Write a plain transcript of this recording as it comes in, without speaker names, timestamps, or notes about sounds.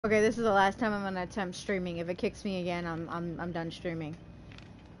Okay, this is the last time I'm gonna attempt streaming. If it kicks me again, I'm done streaming.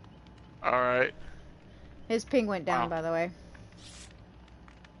 Alright. His ping went down, Wow. by the way.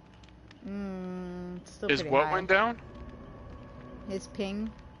 It's still Is pretty what high. went down? His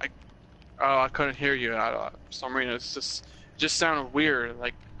ping. Oh, I couldn't hear you. For some reason, it just sounded weird,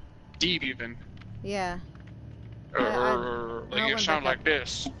 like deep even. Yeah. Like you sound like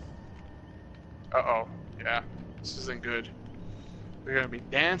this. Uh-oh. Yeah. This isn't good. We're gonna be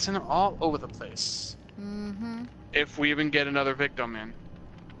dancing all over the place. Mm-hmm. If we even get another victim in.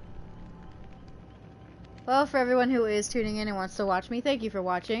 Well, for everyone who is tuning in and wants to watch me, thank you for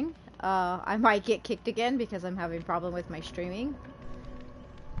watching. I might get kicked again because I'm having a problem with my streaming.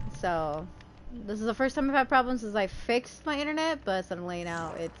 So, this is the first time I've had problems since I fixed my internet, but suddenly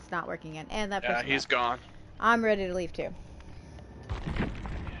now it's not working again. And that person he's gone. I'm ready to leave too.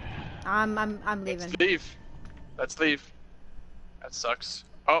 I'm leaving. Let's leave. Let's leave. That sucks.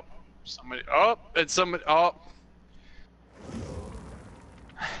 Oh, somebody. Oh, it's somebody. Oh.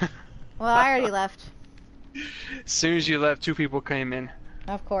 Well, I already left. As soon as you left, two people came in.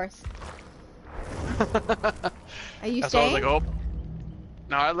 Of course. Are you That's staying? why I was like, oh.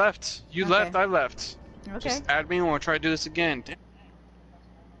 No, I left. You Okay. left, I left. Okay. Just add me and we'll try to do this again. Damn.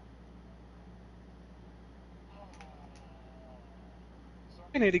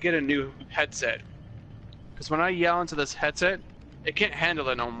 I need to get a new headset. Because when I yell into this headset, it can't handle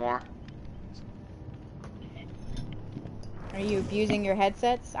it no more. Are you abusing your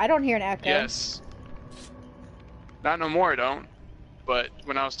headsets? I don't hear an echo. Yes. Not no more, I don't. But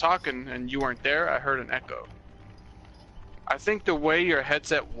when I was talking and you weren't there, I heard an echo. I think the way your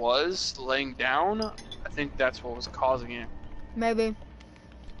headset was laying down, I think that's what was causing it. Maybe.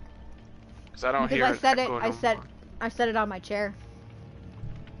 Because I don't Because hear I set an it. echo I set it on my chair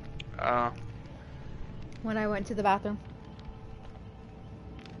no when I went to the bathroom.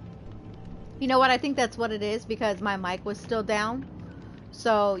 You know what? I think that's what it is because my mic was still down.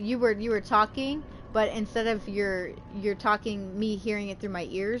 So you were talking, but instead of you're talking, me hearing it through my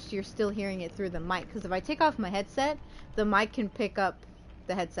ears, you're still hearing it through the mic. Because if I take off my headset, the mic can pick up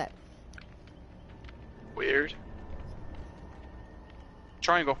the headset. Weird.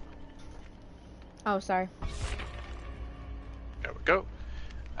 Triangle. Oh, sorry. There we go.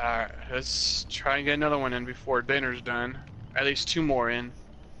 Alright, let's try and get another one in before dinner's done. At least two more in.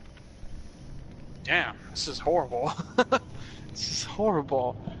 Damn, this is horrible. This is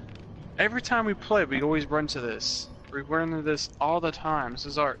horrible. Every time we play, we always run to this. We run into this all the time. This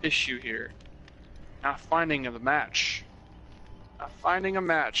is our issue here. Not finding a match. Not finding a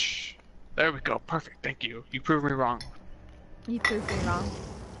match. There we go. Perfect. Thank you. You proved me wrong. You proved me wrong.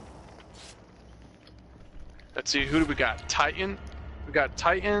 Let's see. Who do we got? Titan. We got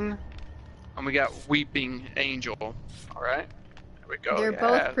Titan. And we got Weeping Angel. Alright. There we go. They're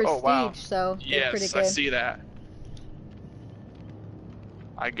both prestige, oh, wow. so they're pretty Yes, good. I see that.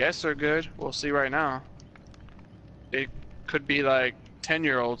 I guess they're good. We'll see right now. They could be like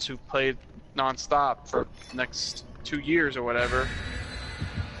 10-year-olds who played non-stop for the next 2 years or whatever.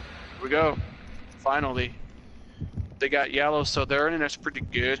 Here we go. Finally. They got yellow, so their internet's pretty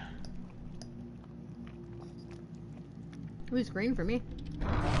good. It was green for me.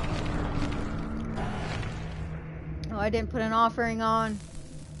 Oh, I didn't put an offering on.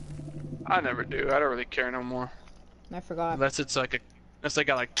 I never do. I don't really care no more. I forgot. Unless it's like unless I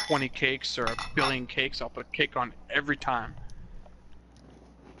got like 20 cakes or a billion cakes, I'll put a cake on every time.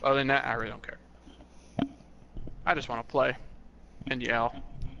 Other than that, I really don't care. I just want to play and yell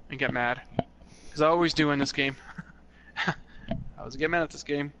and get mad. Because I always do in this game. I always get mad at this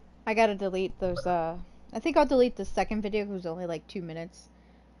game. I gotta delete those, I think I'll delete the second video because it was only like 2 minutes.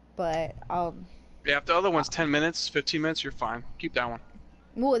 But I'll... Yeah, if the other one's 10 minutes, 15 minutes, you're fine. Keep that one.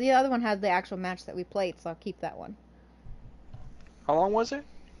 Well, the other one had the actual match that we played, so I'll keep that one. How long was it?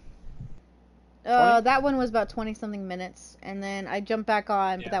 That one was about 20-something minutes, and then I jumped back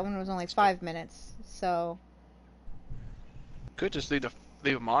on, Yeah, but that one was only 5 minutes, so... Could just leave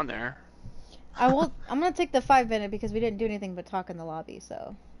them on there. I'm gonna take the 5 minute because we didn't do anything but talk in the lobby,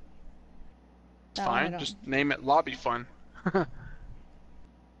 so... It's fine, just name it Lobby Fun.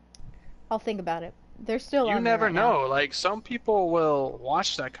 I'll think about it. They're still on You there never right know, now. like some people will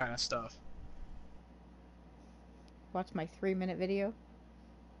watch that kind of stuff. Watch my 3-minute video.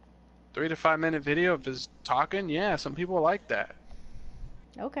 3 to 5 minute video of just talking, yeah, some people like that.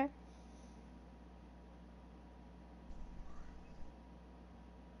 Okay.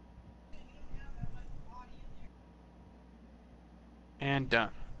 And done.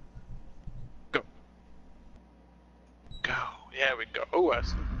 Go. Go. Yeah, we go. Oh,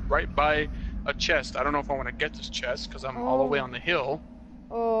 that's right by a chest. I don't know if I want to get this chest because I'm all the way on the hill.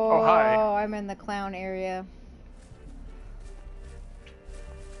 Oh, hi. Oh, I'm in the clown area.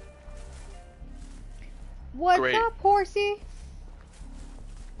 What's Great. up, horsey?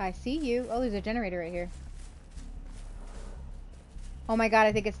 I see you. Oh, there's a generator right here. Oh my god,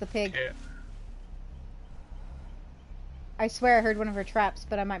 I think it's the pig. Yeah. I swear I heard one of her traps,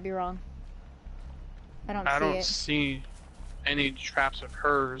 but I might be wrong. I don't see any traps of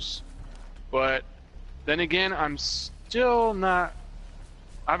hers, but then again, I'm still not.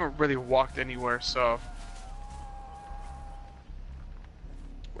 I haven't really walked anywhere, so.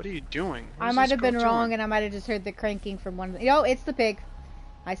 What are you doing? I might have been wrong, and I might have just heard the cranking from one of the... Oh, it's the pig.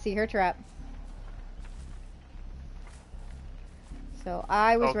 I see her trap. So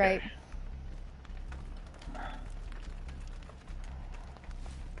I was right.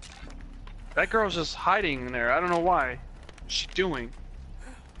 That girl's just hiding in there. I don't know why. What's she doing?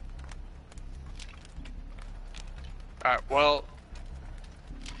 Alright, well...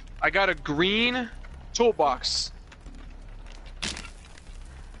 I got a green toolbox.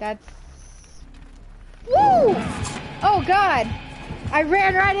 That's... Woo! Oh god! I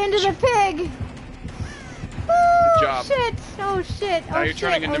ran right into the pig! Oh, Good job. Shit! Oh shit! Now you're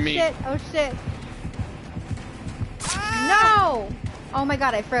turning into me. Shit! Oh shit! No! Oh my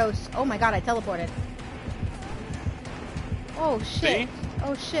god, I froze. Oh my god, I teleported. Oh shit. See?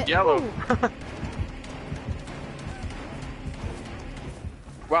 Oh shit. Yellow.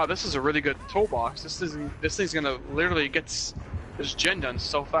 Wow, this is a really good toolbox. This thing's gonna literally get this gen done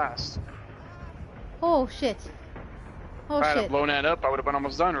so fast. Oh shit. Oh if I shit. had blown that up, I would have been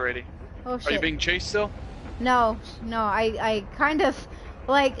almost done already. Oh shit. Are you being chased still? No, I kind of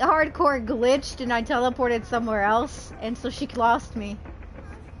like hardcore glitched and I teleported somewhere else, and so she lost me.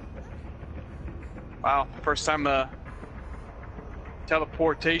 Wow, first time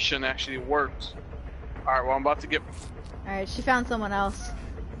teleportation actually worked. Alright, well I'm about to get... Alright, she found someone else.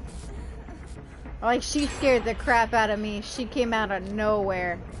 Like, she scared the crap out of me. She came out of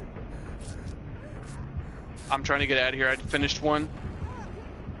nowhere. I'm trying to get out of here. I finished one.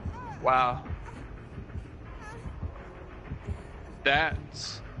 Wow.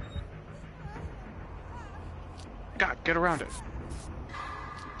 That's... God, get around it.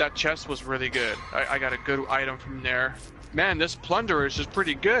 That chest was really good. I got a good item from there. Man, this plunder is just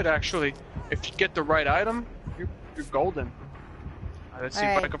pretty good, actually. If you get the right item, you're golden. Let's see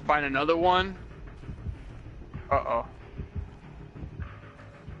if I can find another one. Uh-oh.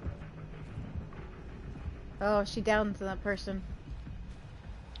 Oh, she downed to that person.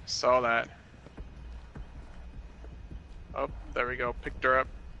 Saw that. Oh, there we go. Picked her up.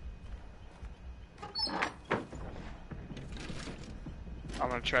 I'm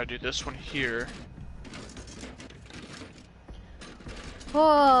gonna try to do this one here.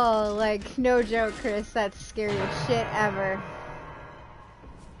 Oh, like, no joke, Chris. That's the scariest shit ever.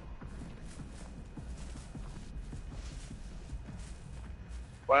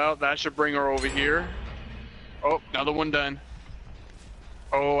 Well, that should bring her over here. Oh, another one done.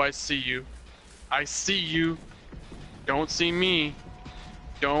 Oh, I see you. I see you. Don't see me.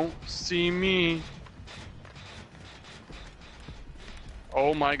 Don't see me.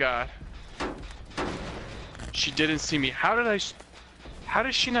 Oh my god. She didn't see me. How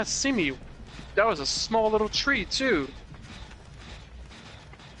did she not see me? That was a small little tree, too.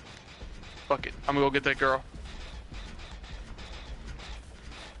 Fuck it. I'm gonna go get that girl.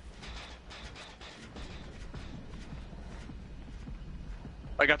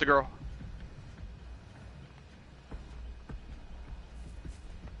 I got the girl.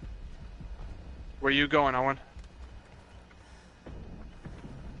 Where you going, Owen?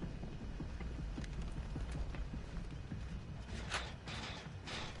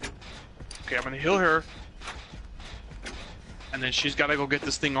 Okay, I'm gonna heal her. And then she's gotta go get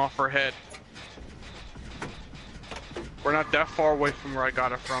this thing off her head. We're not that far away from where I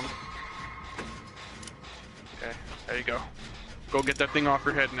got it from. Okay, there you go. Go get that thing off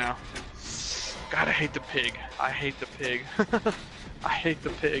your head now. God, I hate the pig. I hate the pig. I hate the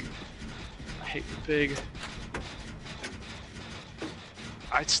pig. I hate the pig.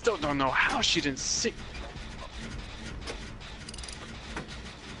 I still don't know how she didn't see.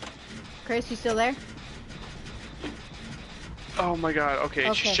 Chris, you still there? Oh my god,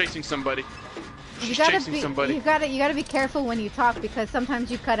 okay. She's chasing somebody. She's chasing somebody. You gotta be careful when you talk, because sometimes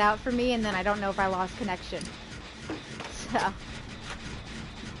you cut out for me and then I don't know if I lost connection. So.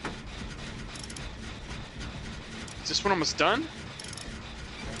 Is this one almost done?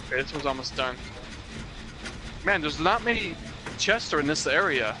 Okay, this one's almost done. Man, there's not many chests in this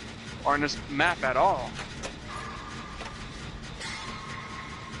area, or in this map at all.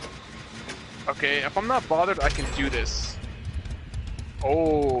 Okay, if I'm not bothered, I can do this.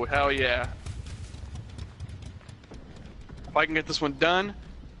 Oh, hell yeah. If I can get this one done,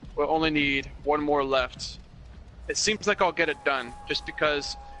 we'll only need one more left. It seems like I'll get it done, just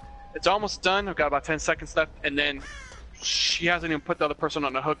because it's almost done. I've got about 10 seconds left, and then she hasn't even put the other person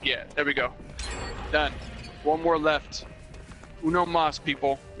on the hook yet. There we go. Done. One more left. Uno mas,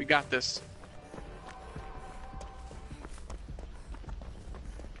 people. We got this.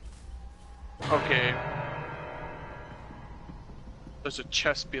 Okay. There's a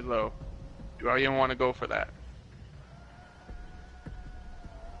chest below. Do I even want to go for that?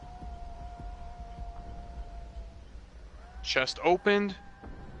 Chest opened.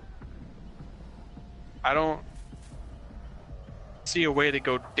 I don't see a way to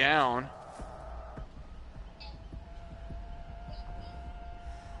go down.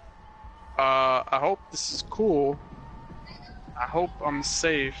 I hope this is cool. I hope I'm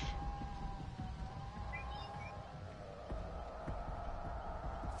safe.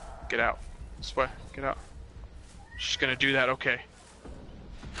 Get out. This way. Get out. She's gonna do that. Okay.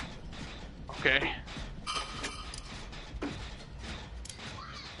 Okay.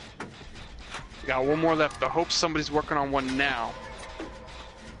 We got one more left. I hope somebody's working on one now.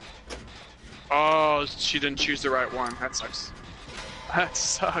 Oh, she didn't choose the right one. That sucks. That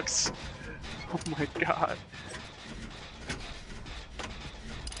sucks. Oh my god.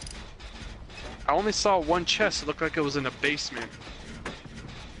 I only saw one chest. It looked like it was in a basement.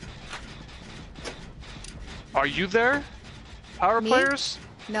 Are you there? Power Me? players?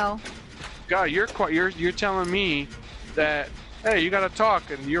 No. God, you're telling me that hey, you gotta talk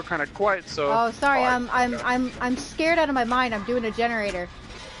and you're kind of quiet. So. Oh, sorry. Oh, I'm scared out of my mind. I'm doing a generator.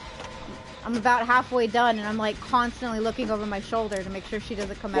 I'm about halfway done, and I'm like constantly looking over my shoulder to make sure she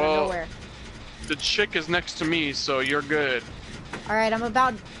doesn't come out of nowhere. The chick is next to me, so you're good. All right, I'm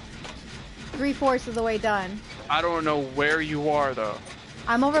about 3/4 of the way done. I don't know where you are though.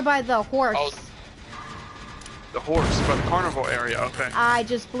 I'm over by the horse. Oh, the horse, by the carnival area. Okay. I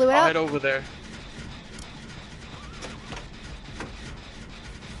just blew it I'll up. head over there.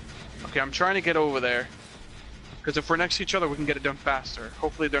 Okay, I'm trying to get over there. Because if we're next to each other, we can get it done faster.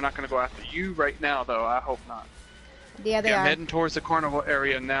 Hopefully they're not going to go after you right now, though. I hope not. Yeah, they I'm are. heading towards the carnival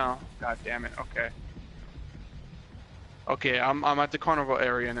area now. God damn it. Okay. Okay, I'm at the carnival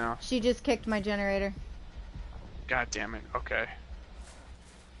area now. She just kicked my generator. God damn it. Okay.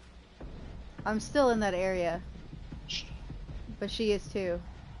 I'm still in that area. But she is too.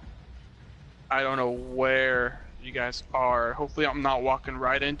 I don't know where you guys are. Hopefully I'm not walking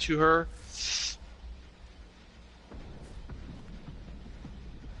right into her.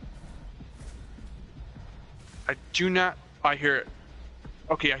 I do not... I hear it.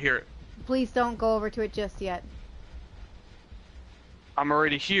 Okay, I hear it. Please don't go over to it just yet. I'm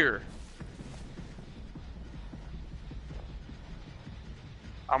already here.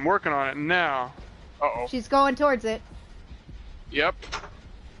 I'm working on it now. Uh-oh. She's going towards it. Yep.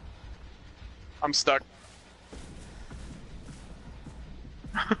 I'm stuck.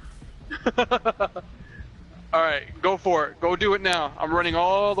 Alright, go for it. Go do it now. I'm running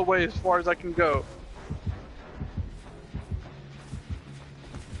all the way as far as I can go.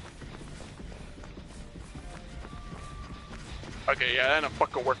 Okay, yeah, that didn't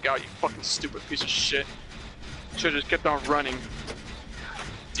fucking work out, you fucking stupid piece of shit. Should've just kept on running.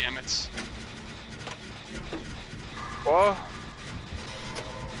 Damn it. Whoa.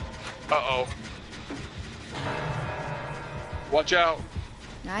 Uh-oh. Watch out.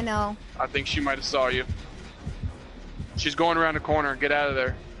 I know. I think she might have saw you. She's going around the corner. Get out of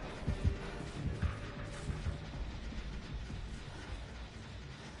there.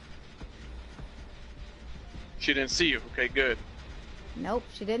 She didn't see you. Okay, good. Nope,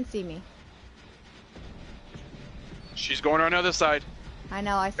 she didn't see me. She's going around the other side. I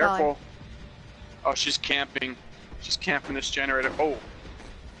know, I saw Careful. her. Oh, she's camping. She's camping this generator. Oh.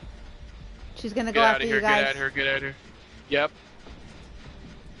 She's gonna Get go out after of here, you guys. get out of here, get out of here. Yep.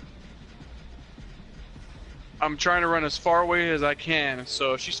 I'm trying to run as far away as I can,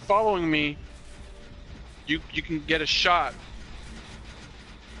 so if she's following me, you can get a shot.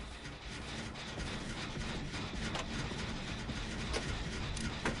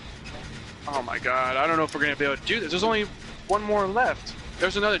 Oh my god, I don't know if we're gonna be able to do this. There's only one more left.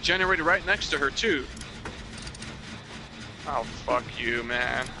 There's another generator right next to her too. Oh fuck you,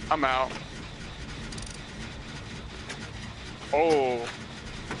 man. I'm out. Oh.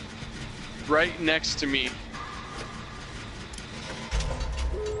 Right next to me.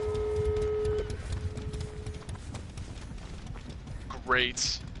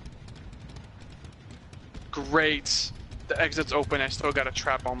 Great. Great. The exit's open. I still got a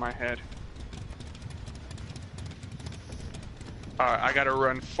trap on my head. Alright, I gotta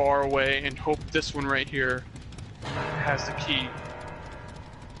run far away and hope this one right here has the key.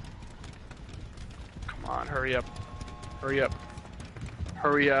 Come on, hurry up. Hurry up.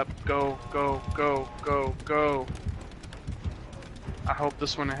 Hurry up. Go, go, go, go, go. I hope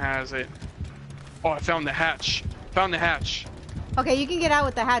this one has it. Oh, I found the hatch. Found the hatch. Okay, you can get out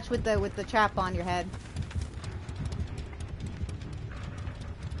with the hatch with the trap on your head.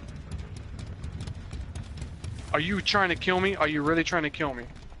 Are you trying to kill me? Are you really trying to kill me?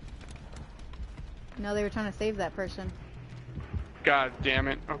 No, they were trying to save that person. God damn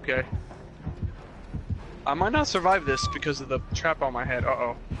it. Okay. I might not survive this because of the trap on my head.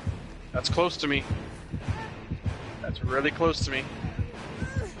 Uh-oh. That's close to me. That's really close to me.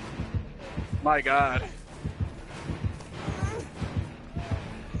 My God.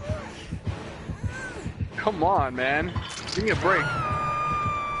 Come on, man. Give me a break.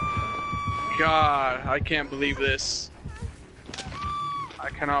 God, I can't believe this. I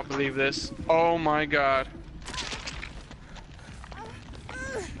cannot believe this. Oh my God.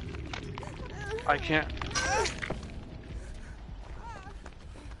 I can't.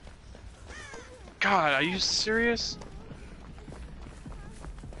 God, are you serious?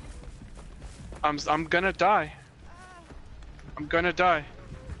 I'm gonna die. I'm gonna die.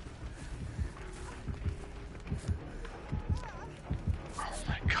 Oh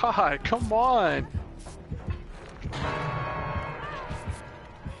my God, come on.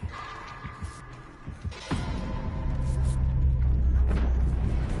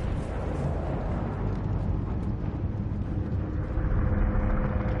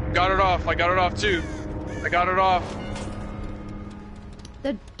 Got it off. I got it off too. I got it off.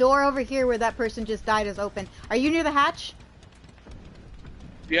 The door over here where that person just died is open. Are you near the hatch?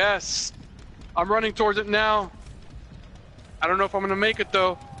 Yes. I'm running towards it now. I don't know if I'm gonna make it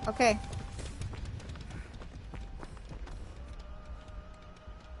though. Okay.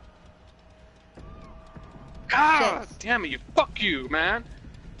 God Shit. damn it, you fuck you, man.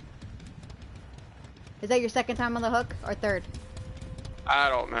 Is that your second time on the hook or third? I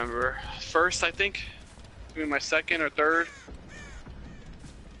don't remember. First, I think. Maybe my second or third.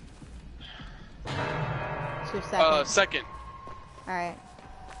 It's your second. Second. Alright.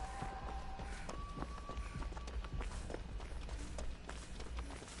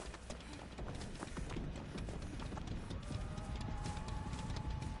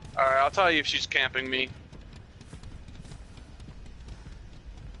 Alright, I'll tell you if she's camping me.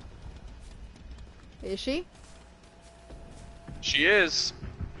 Is she? She is.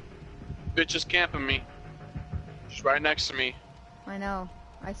 Bitch is camping me. She's right next to me. I know.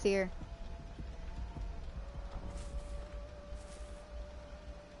 I see her.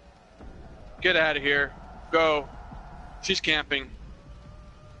 Get out of here. Go. She's camping.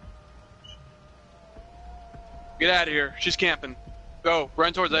 Get out of here. She's camping. Go.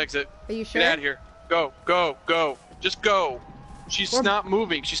 Run towards the exit. Are you sure? Get out of here. Go. Go. Go. Just go. She's not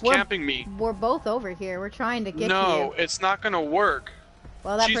moving. She's camping me. We're both over here. We're trying to get to you. No, it's not gonna work.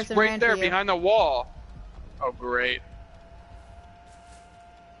 Well, that She's person right ran there to you. behind the wall. Oh, great.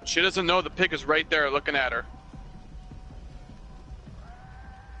 She doesn't know the pig is right there looking at her.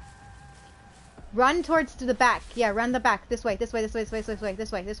 Run towards to the back. Yeah, run the back. This way. This way. This way. This way. This way.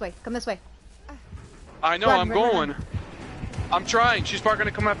 This way. This way. Come this way. I know. Run, I'm run, going. run. I'm trying. She's probably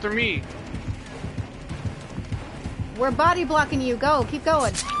gonna come after me. We're body blocking you. Go. Keep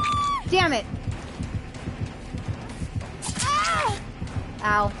going. Damn it.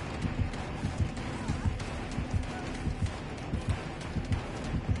 Ow.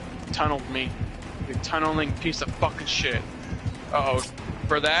 Tunneled me. You tunneling piece of fucking shit. Uh-oh.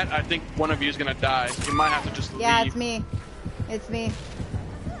 For that, I think one of you is gonna die. You might have to just leave. Yeah, it's me. It's me.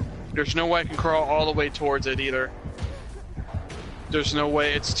 There's no way I can crawl all the way towards it either. There's no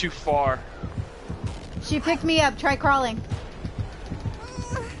way. It's too far. She picked me up. Try crawling.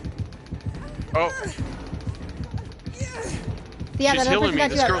 Oh. Yeah, She's that other healing person me. got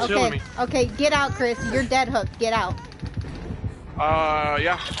This you up. girl's Okay. healing me. Okay, get out, Chris. You're dead hooked. Get out.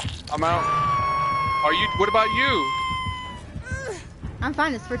 Yeah. I'm out. Are you? What about you? I'm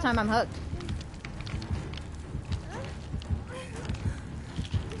fine. It's the first time I'm hooked.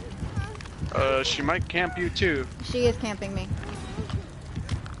 She might camp you too. She is camping me.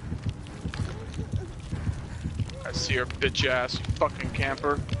 I see her bitch ass fucking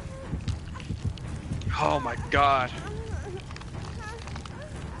camper. Oh my god.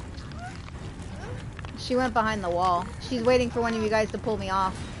 She went behind the wall. She's waiting for one of you guys to pull me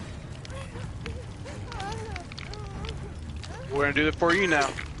off. We're gonna do it for you now.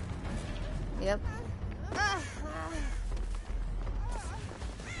 Yep.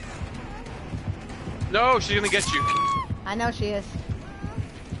 No, she's gonna get you. I know she is.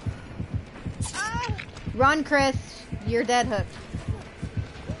 Run, Chris. You're dead hooked.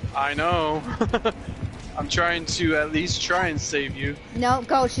 I know. I'm trying to at least try and save you. No,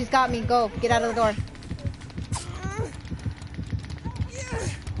 go. She's got me. Go. Get out of the door.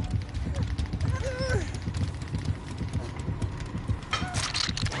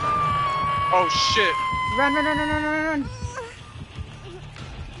 Oh shit. Run, run, run, run, run, run, run.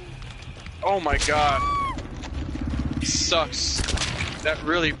 Oh my god. Sucks. That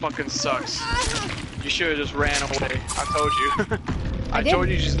really fucking sucks. You should have just ran away. I told you. I told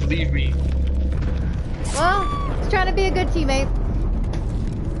you just leave me. Well, it's trying to be a good teammate.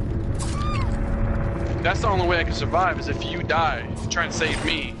 That's the only way I can survive is if you die trying to save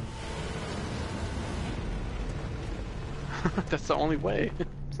me. That's the only way.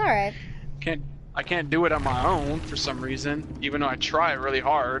 It's alright. I can't do it on my own for some reason, even though I try really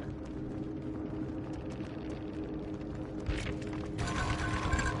hard.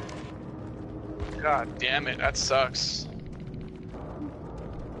 God damn it, that sucks.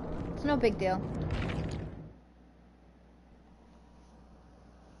 It's no big deal.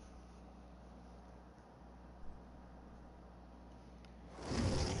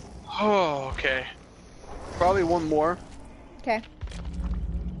 Oh, okay. Probably one more. Okay.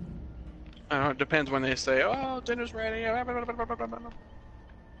 I don't know, it depends when they say, oh, dinner's ready.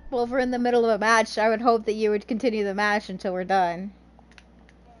 Well, if we're in the middle of a match, I would hope that you would continue the match until we're done.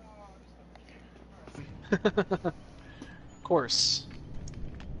 Of course.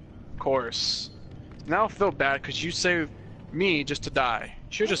 Of course. Now I feel bad because you saved me just to die.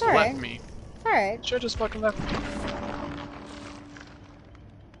 You should have just left me. It's alright. Should have just fucking left me.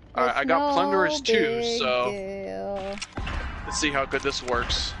 Alright, I got plunderers too, so deal. let's see how good this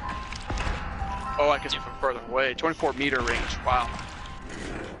works. Oh, I can see from further away. 24-meter range. Wow.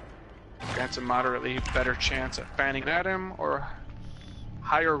 Grants a moderately better chance at fanning at him, or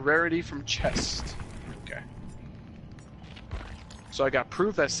higher rarity from chest. Okay. So I got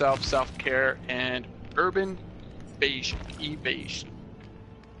proof that self-care, and urban evasion.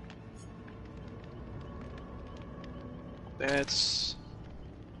 That's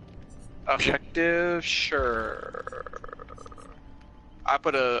objective, sure. I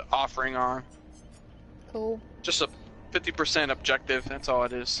put a offering on. Cool. Just a 50% objective, that's all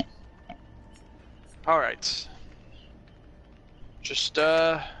it is. Alright. Just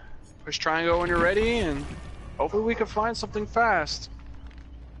push triangle when you're ready, and hopefully we can find something fast.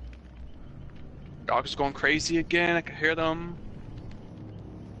 Dogs going crazy again, I can hear them.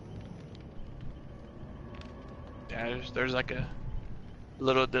 Yeah, there's like a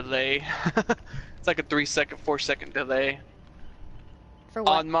little delay. It's like a 3-second, 4-second delay. For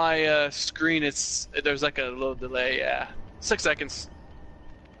what? On my screen, there's like a little delay. Yeah, 6 seconds.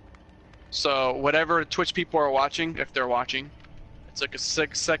 So whatever Twitch people are watching, if they're watching, it's like a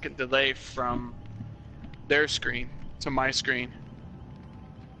 6-second delay from their screen to my screen.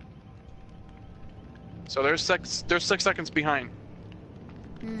 So they're 6 seconds behind.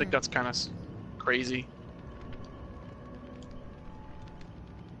 I think that's kind of crazy.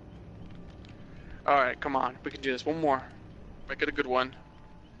 Alright, come on. We can do this. One more. Make it a good one.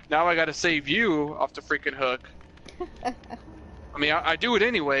 Now I gotta save you off the freaking hook. I mean, I do it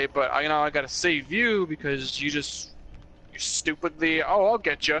anyway, but I gotta save you because you stupidly... Oh, I'll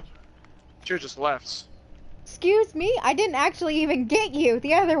get you. You just left. Excuse me? I didn't actually even get you.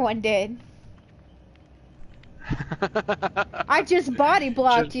 The other one did. I just body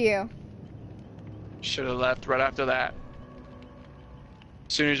blocked you. Should have left right after that.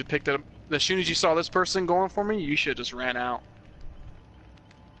 As soon as you picked it up, as soon as you saw this person going for me, you should have just ran out.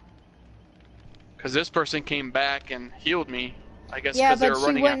 Because this person came back and healed me. I guess because they were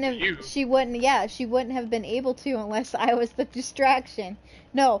running after you. She wouldn't have been able to unless I was the distraction.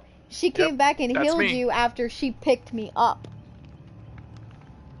 No, she came back and healed you after she picked me up.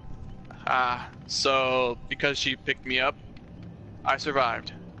 So because she picked me up, I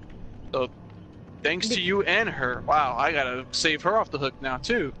survived. So thanks to you and her. Wow, I gotta save her off the hook now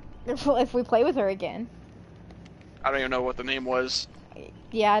too. If we play with her again. I don't even know what the name was.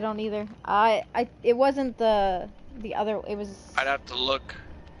 Yeah, I don't either. It wasn't the other. It was. I'd have to look.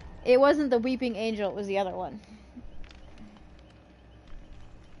 It wasn't the Weeping Angel. It was the other one.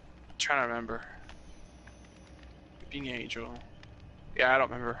 I'm trying to remember. Weeping Angel. Yeah, I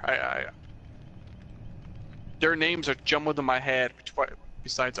don't remember. Their names are jumbled in my head.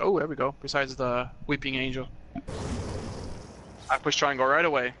 Besides, oh, there we go. Besides the Weeping Angel. I push triangle right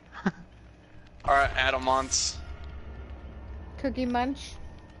away. Alright, Adamants. Cookie Munch.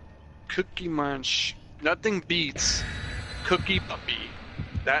 Cookie Munch. Nothing beats Cookie Puppy.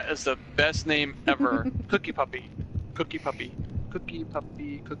 That is the best name ever. Cookie Puppy. Cookie puppy. Cookie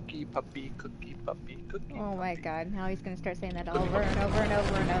puppy, cookie puppy, cookie puppy, cookie Oh my puppy. god, now he's gonna start saying that Cookie over puppy. and over and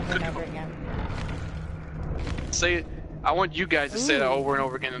over and over and Cookie over puppy. again. Say it. I want you guys to say that Ooh. over and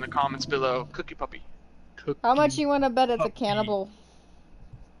over again in the comments below. Cookie puppy. Cookie How much you wanna bet it's a puppy. cannibal?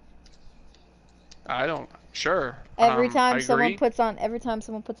 I don't. Sure. Every I time agree. someone puts on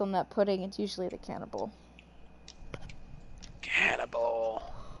that pudding, it's usually the cannibal. Cannibal.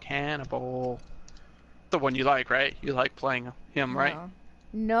 Cannibal. The one you like, right? You like playing him, right?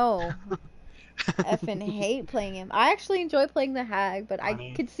 No. Effing hate playing him. I actually enjoy playing the hag, but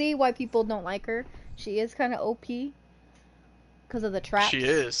I could see why people don't like her. She is kind of OP because of the traps. She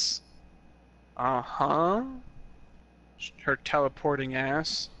is. Uh-huh. Her teleporting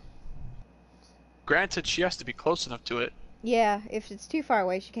ass. Granted, she has to be close enough to it. Yeah, if it's too far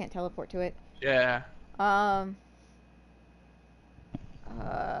away, she can't teleport to it. Yeah.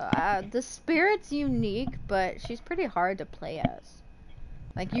 The spirit's unique, but she's pretty hard to play as.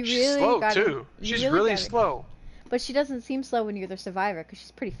 Like, you She's really slow, gotta... too. She's really slow. But she doesn't seem slow when you're the survivor, because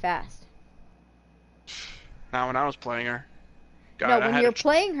she's pretty fast. Not when I was playing her. God, No, when you're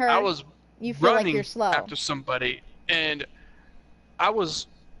playing her, I was you feel like running you're slow. after somebody, and I was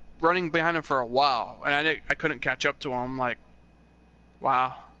running behind him for a while, and I couldn't catch up to him. Like,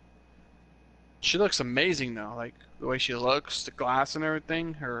 wow. She looks amazing, though. Like, the way she looks, the glass and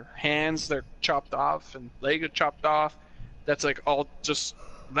everything. Her hands, they're chopped off, and leg are chopped off. That's, like, all just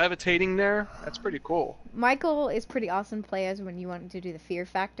levitating there. That's pretty cool. Michael is pretty awesome to play as when you want to do the fear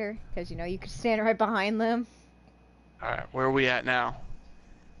factor, because, you know, you can stand right behind them. Alright, where are we at now?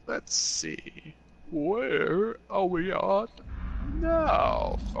 Let's see. Where are we at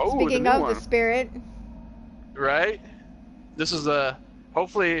now? Oh, Speaking the new of one. the spirit. Right? This is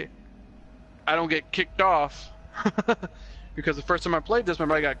hopefully I don't get kicked off. Because the first time I played this,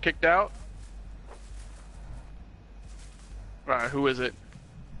 remember I got kicked out? Alright, who is it?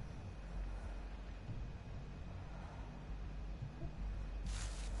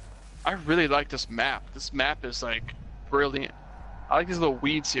 I really like this map. This map is like brilliant. I like these little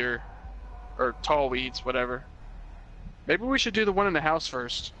weeds here. Or tall weeds, whatever. Maybe we should do the one in the house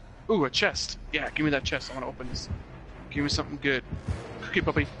first. Ooh, a chest. Yeah, give me that chest. I want to open this. Give me something good. Cookie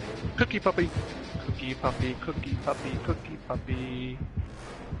puppy. Cookie puppy. Cookie puppy. Cookie puppy. Cookie puppy.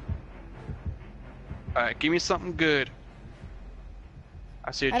 Alright, give me something good.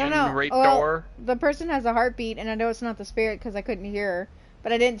 I see a I don't know. generate Well, door. the person has a heartbeat, and I know it's not the spirit because I couldn't hear her.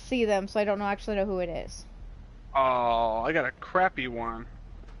 But I didn't see them, so I don't actually know who it is. Oh, I got a crappy one.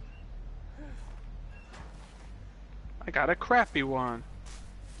 I got a crappy one.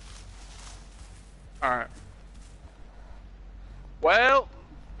 Alright. Well,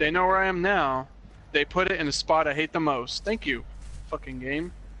 they know where I am now. They put it in the spot I hate the most. Thank you, fucking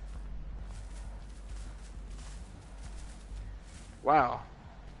game. Wow.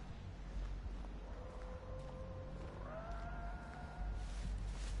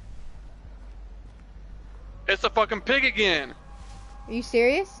 It's the fucking pig again. Are you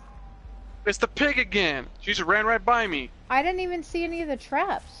serious? It's the pig again. She just ran right by me. I didn't even see any of the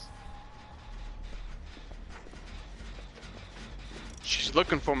traps. She's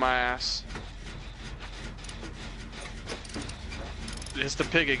looking for my ass. It's the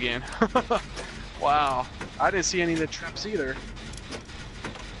pig again. Wow. I didn't see any of the traps either.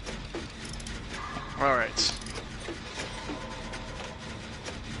 Alright.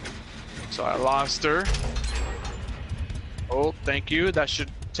 So I lost her. Oh, thank you. That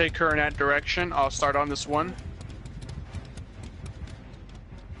should take her in that direction. I'll start on this one.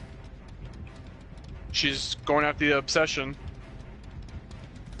 She's going after the obsession.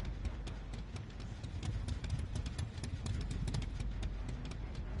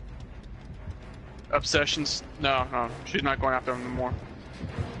 Obsessions? No, she's not going after him anymore.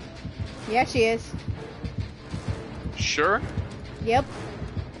 Yeah, she is. Sure? Yep.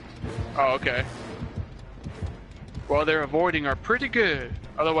 Oh, okay. Well, they're avoiding her pretty good.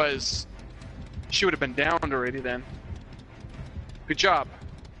 Otherwise, she would have been downed already then. Good job.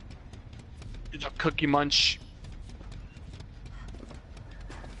 Good job, Cookie Munch.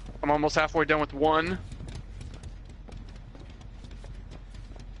 I'm almost halfway done with one.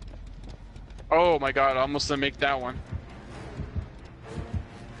 Oh my god, I almost didn't make that one.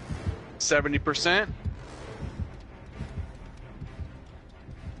 70%.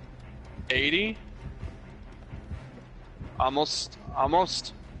 80. Almost.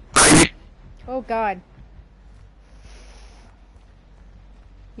 Oh god.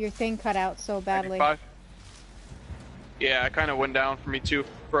 Your thing cut out so badly. 95. Yeah, it kind of went down for me too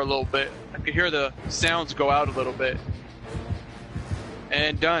for a little bit. I could hear the sounds go out a little bit.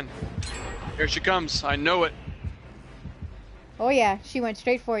 And done. Here she comes. I know it. Oh yeah, she went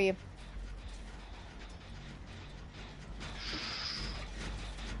straight for you.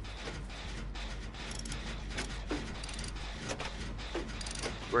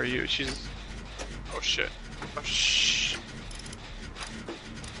 Where are you? She's... Oh shit. Oh shh.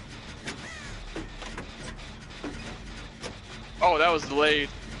 Oh, that was delayed.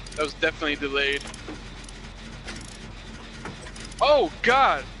 That was definitely delayed. Oh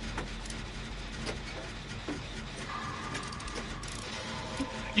god!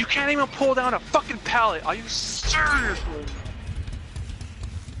 You can't even pull down a fucking pallet. Are you serious?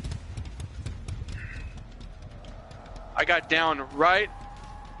 I got down right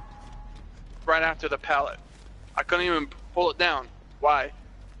after the pallet. I couldn't even pull it down. Why?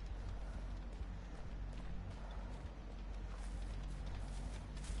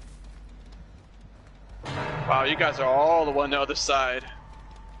 Wow, you guys are all the way on the other side.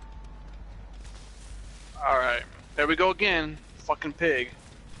 Alright, there we go again. Fucking pig.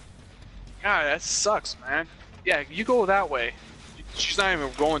 God, that sucks, man. Yeah, you go that way. She's not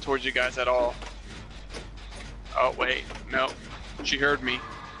even going towards you guys at all. Oh, wait. No. She heard me.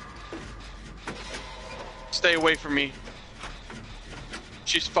 Stay away from me.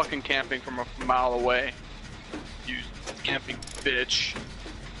 She's fucking camping from a mile away. You camping bitch.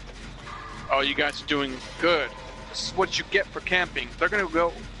 Oh, you guys are doing good. This is what you get for camping. They're gonna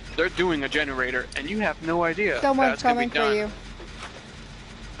go... They're doing a generator, and you have no idea. Someone's coming for you.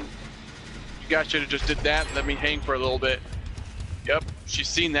 You guys should have just did that and let me hang for a little bit. Yep, she's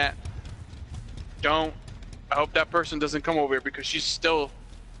seen that. Don't. I hope that person doesn't come over here because she's still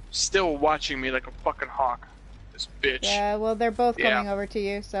watching me like a fucking hawk. This bitch. Yeah, well, they're both coming over to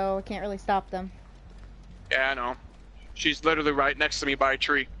you, so I can't really stop them. Yeah, I know. She's literally right next to me by a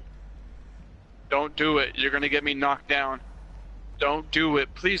tree. Don't do it. You're gonna get me knocked down. Don't do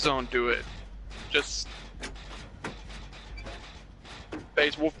it. Please don't do it. Just...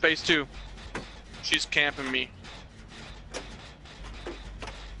 Phase 2. She's camping me.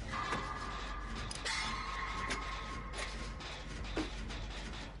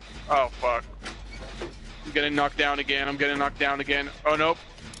 Oh, fuck. I'm getting knocked down again. I'm getting knocked down again. Oh, nope.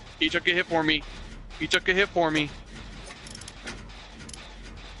 He took a hit for me. He took a hit for me.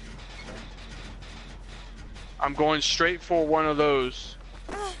 I'm going straight for one of those.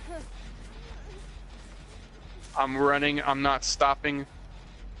 I'm running. I'm not stopping.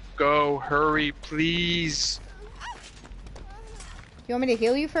 Go. Hurry, please. You want me to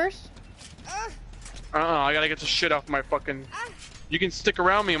heal you first? I gotta get the shit off my fucking... You can stick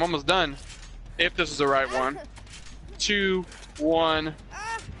around me. I'm almost done. If this is the right one. 2, 1.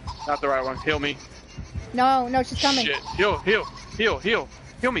 Not the right one. Heal me. No, no, she's coming. Shit.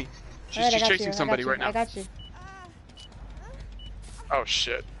 Heal me. She's chasing somebody right now. I got you. Oh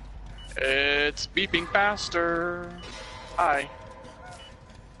shit. It's beeping faster. Hi.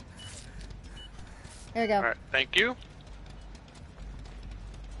 There we go. Alright, thank you.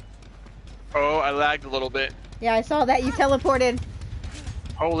 Oh, I lagged a little bit. Yeah, I saw that. You teleported.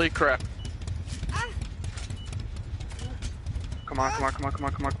 Holy crap. Come on.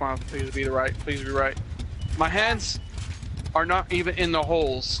 Please be right. Please be right. My hands are not even in the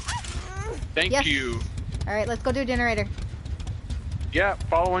holes. Thank you. Alright, let's go do a generator. Yeah,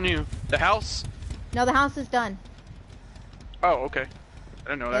 following you. The house? No, the house is done. Oh, okay. I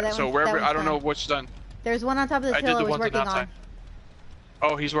didn't know that. So wherever, I don't know what's done. There's one on top of this hill I was working on.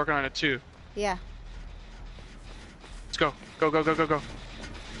 Oh, he's working on it too. Yeah. Let's go. Go.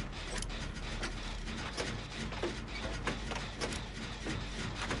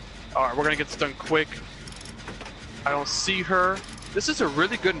 Alright, we're gonna get this done quick. I don't see her. This is a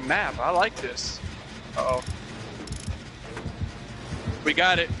really good map. I like this. Uh-oh. We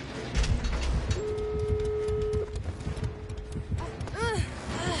got it.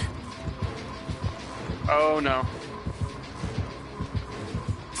 Oh no.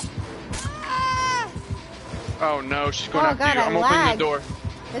 Oh no, she's going after you. I'm opening the door.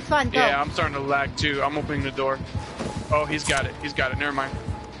 It's fine, go. Yeah, I'm starting to lag too. I'm opening the door. Oh, he's got it. Never mind.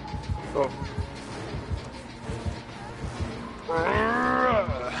 Go.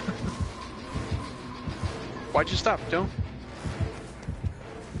 Why'd you stop? Don't.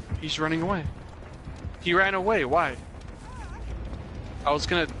 He's running away. He ran away. Why? I was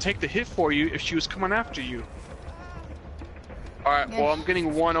gonna take the hit for you if she was coming after you. Alright, well, I'm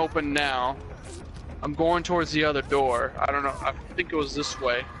getting one open now. I'm going towards the other door. I don't know. I think it was this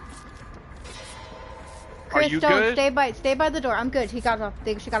way. Chris, are you don't good? Stay by the door. I'm good. She got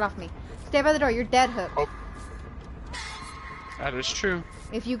off me. Stay by the door. You're dead hooked. Oh. That is true.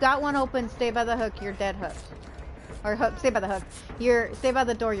 If you got one open, stay by the hook. You're dead hooked. Or hook. Stay by the hook. Stay by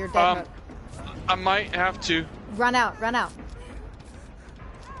the door. You're dead hooked. I might have to. Run out.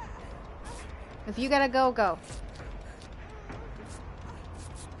 If you gotta go, go.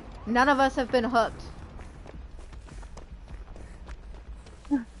 None of us have been hooked.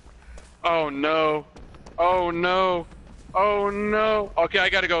 Oh no. Oh no. Oh no. Okay, I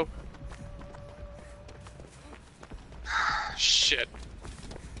gotta go. Shit.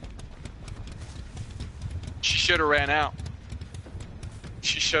 She should have ran out.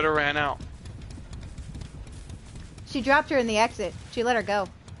 She should have ran out. She dropped her in the exit. She let her go.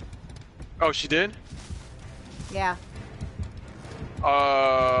 Oh, she did? Yeah.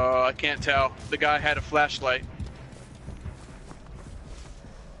 I can't tell. The guy had a flashlight.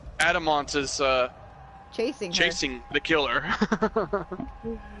 Adamant is Chasing the killer.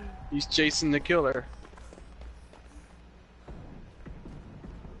 He's chasing the killer.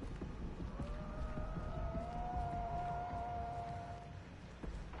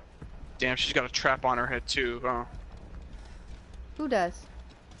 Damn, she's got a trap on her head too, huh? Who does?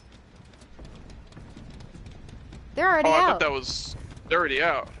 They're already I out. thought that was... They're already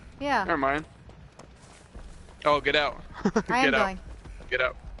out. Yeah. Never mind. Oh, get out. I am going. Get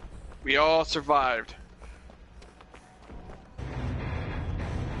out. We all survived.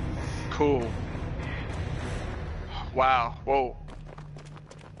 Cool. Wow. Whoa.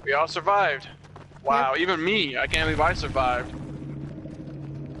 We all survived. Wow. Yep. Even me. I can't believe I survived.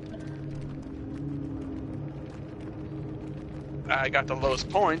 I got the lowest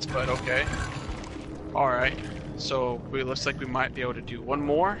points, but okay. Alright. So, it looks like we might be able to do one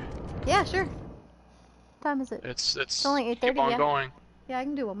more. Yeah, sure. What time is it? It's only 8:30, keep on yeah. going. Yeah, I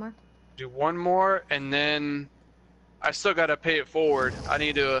can do one more. Do one more, and then I still gotta pay it forward. I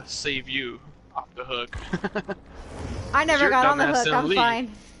need to save you off the hook. I never Your got on the dumbass hook. didn't I'm leave.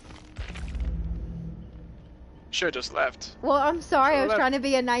 fine. Should've just left. Well, I'm sorry. I was Should've trying to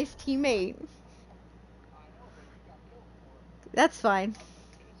be a nice teammate. That's fine.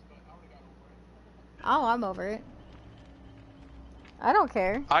 Oh, I'm over it. I don't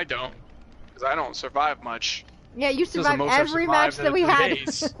care. I don't, because I don't survive much. Yeah, you This is the survived most I've every match survived that we in had. 3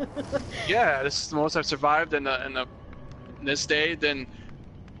 days. Yeah, this is the most I've survived in this day than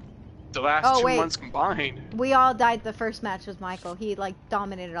the last 2 wait. months combined. We all died the first match with Michael. He, like,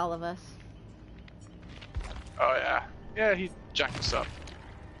 dominated all of us. Oh yeah. Yeah, he jacked us up.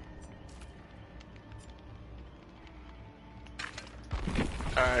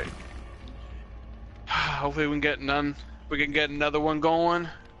 Alright. Hopefully we can get another one going.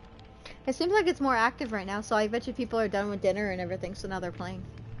 It seems like it's more active right now, so I bet you people are done with dinner and everything, so now they're playing.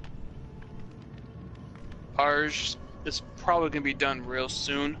 Ours is probably gonna be done real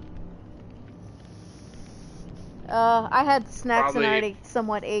soon. I had snacks Probably. and I already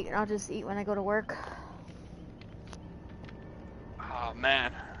somewhat ate, and I'll just eat when I go to work. Oh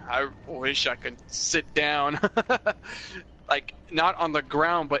man, I wish I could sit down. Like, not on the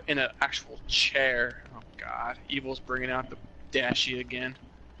ground, but in an actual chair. Oh god, Evil's bringing out the dashie again.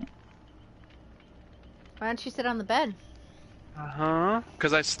 Why don't you sit on the bed? Uh-huh,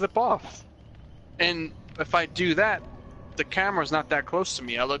 because I slip off. And if I do that, the camera's not that close to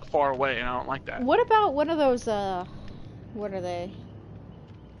me. I look far away, and I don't like that. What about one of those, what are they?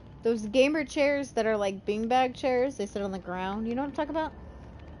 Those gamer chairs that are like beanbag chairs? They sit on the ground. You know what I'm talking about?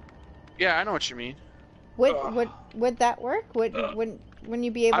 Yeah, I know what you mean. Would that work? Wouldn't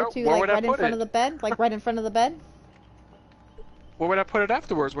you be able to, where like, would I right in put front it? of the bed? Like, right in front of the bed? Where would I put it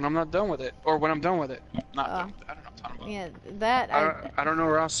afterwards when I'm not done with it? Or when I'm done with it? Not done with it. I don't know what I'm talking about. Yeah, that, I don't know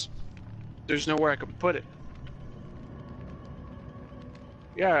where else. There's nowhere I could put it.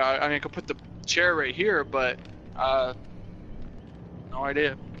 Yeah, I mean, I could put the chair right here, but, no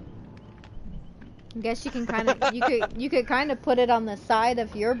idea. I guess you can kind of, you could kind of put it on the side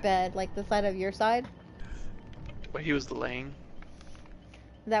of your bed, like the side of your side. But he was laying.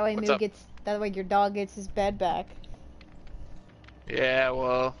 That way What's Moo up? that way your dog gets his bed back. Yeah,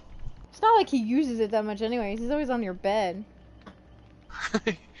 well... It's not like he uses it that much anyways. He's always on your bed.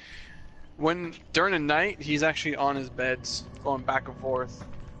 During the night, he's actually on his beds, going back and forth.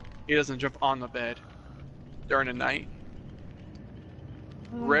 He doesn't jump on the bed during the night.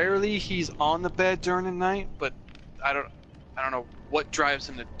 Rarely he's on the bed during the night, but I don't know what drives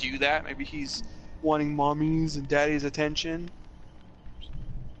him to do that. Maybe he's wanting mommy's and daddy's attention.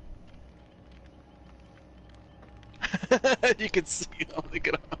 You can see him. Look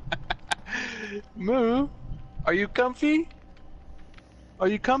at him. Moo, are you comfy? Are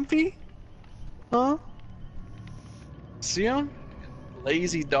you comfy? Huh? See him?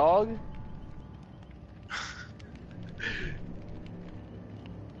 Lazy dog.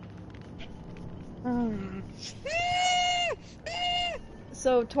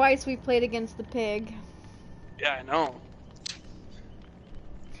 So twice we played against the pig. Yeah, I know.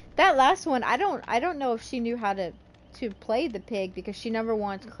 that last one, I don't know if she knew how to play the pig because she never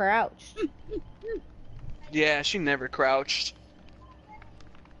once crouched. Yeah, she never crouched.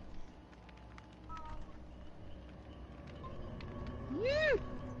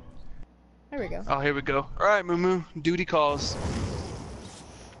 There we go. Oh, here we go. Alright, Moo Moo, duty calls.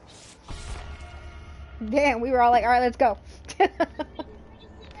 Damn, we were all like, alright, let's go.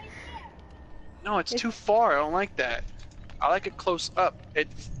 No, it's too far. I don't like that. I like it close up. It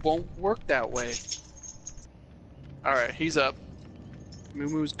won't work that way. Alright, he's up. Moo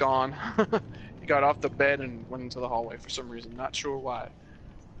Moo's gone. He got off the bed and went into the hallway for some reason. Not sure why.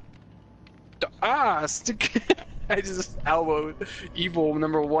 Stick. I just elbowed evil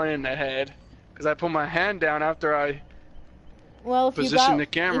number 1 in the head. Because I put my hand down after I positioned the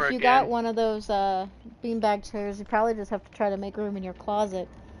camera if you again. got one of those beanbag chairs, you probably just have to try to make room in your closet.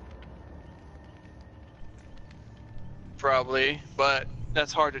 Probably, but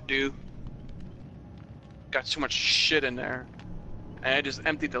that's hard to do. Got too much shit in there. And I just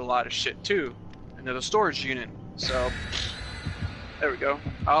emptied a lot of shit too into the storage unit. So, there we go.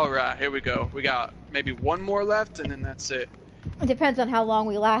 Alright, here we go. We got maybe one more left and then that's it. It depends on how long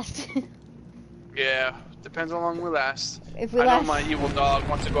we last. Yeah, depends how long we last. If we I last... know my evil dog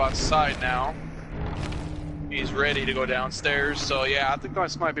wants to go outside now. He's ready to go downstairs, so yeah, I think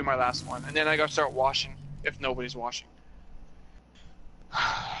this might be my last one. And then I gotta start washing, if nobody's washing.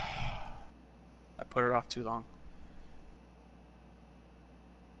 I put it off too long.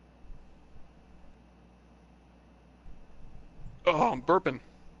 Oh, I'm burping.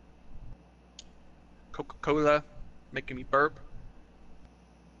 Coca-Cola making me burp.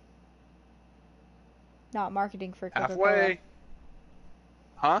 Not marketing for Coca-Cola. Halfway.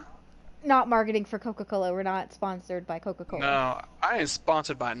 Huh? Not marketing for Coca-Cola. We're not sponsored by Coca-Cola. No, I ain't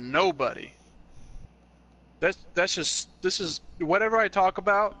sponsored by nobody. That's just, this is, whatever I talk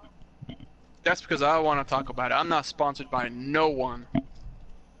about, that's because I want to talk about it. I'm not sponsored by no one.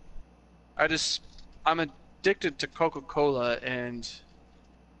 I'm addicted to Coca-Cola and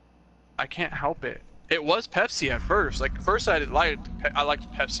I can't help it. It was Pepsi at first. Like, first I liked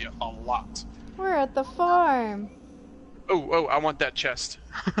Pepsi a lot. We're at the farm. Oh, I want that chest.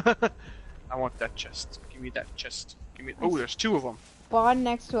 I want that chest. Give me that chest. Give me, oh, there's 2 of them. Spawn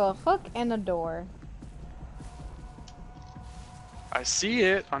next to a hook and a door. I see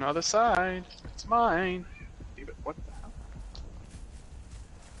it on the other side. It's mine. Leave it. What the hell?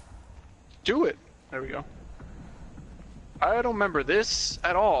 Do it. There we go. I don't remember this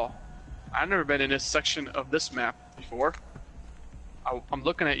at all. I've never been in this section of this map before. I'm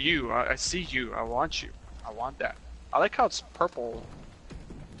looking at you. I see you. I want you. I want that. I like how it's purple.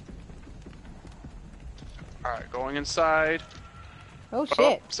 Alright, going inside. Oh shit.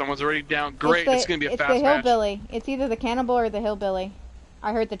 Oh, someone's already down. Great, it's gonna be a fast match. It's the hillbilly. It's either the cannibal or the hillbilly.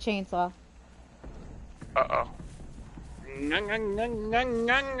 I heard the chainsaw. Uh-oh.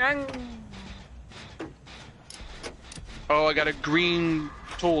 Oh, I got a green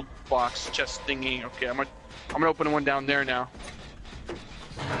toolbox chest thingy. Okay, I'm gonna open one down there now.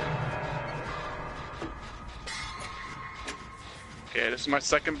 Okay, this is my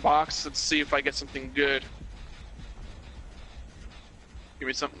second box. Let's see if I get something good. Give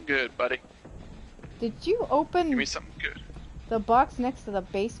me something good, buddy. Did you open Give me something good. the box next to the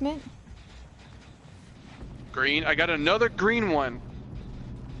basement? Green? I got another green one.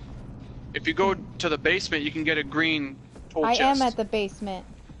 If you go to the basement, you can get a green tool chest. I am at the basement.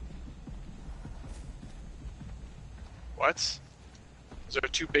 What? Is there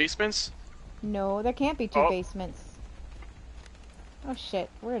 2 basements? No, there can't be 2 Oh. basements. Oh shit,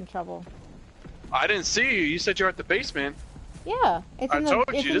 we're in trouble. I didn't see you. You said you're at the basement. Yeah, it's in I told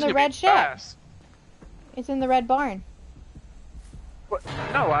the it's you, in this the is gonna red be shack. fast. It's in the red barn. What?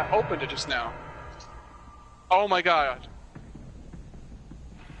 No, I opened it just now. Oh my god.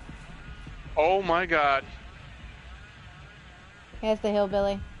 Oh my god. Here's the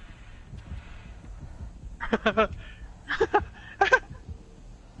hillbilly.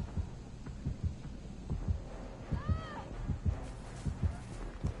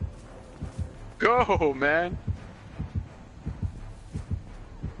 Go, man.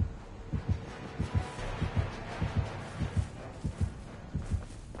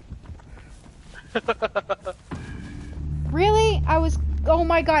 Really? Oh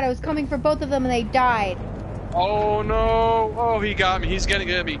my god, I was coming for both of them and they died. Oh no. Oh, he got me. He's gonna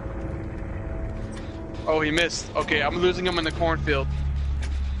get me. Oh, he missed. Okay, I'm losing him in the cornfield.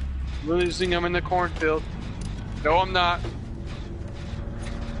 Losing him in the cornfield. No, I'm not.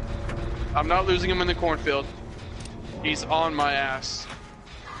 I'm not losing him in the cornfield. He's on my ass.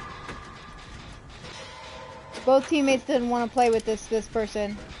 Both teammates didn't want to play with this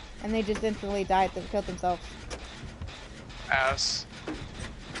person. And they just instantly died. They killed themselves. Ass.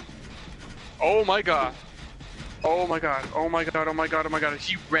 Oh my god. Oh my god. Oh my god. Oh my god. Oh my god.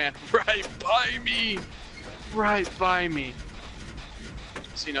 He ran right by me. Right by me.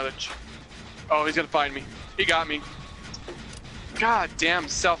 See another. Oh, he's gonna find me. He got me. God damn,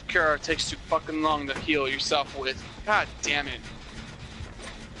 self-care takes too fucking long to heal yourself with. God damn it.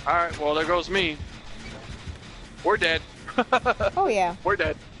 Alright, well, there goes me. We're dead. Oh, yeah. We're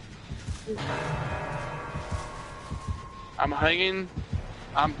dead. I'm hanging,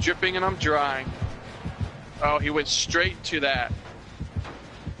 I'm dripping, and I'm drying. Oh, he went straight to that.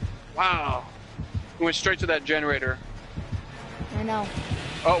 Wow. He went straight to that generator. I know.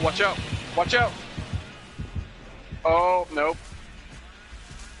 Oh, watch out. Watch out. Oh, nope.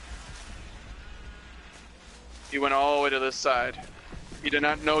 He went all the way to this side. He did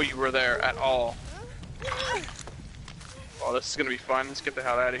not know you were there at all. Oh, this is gonna be fun. Let's get the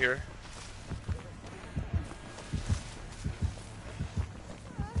hell out of here.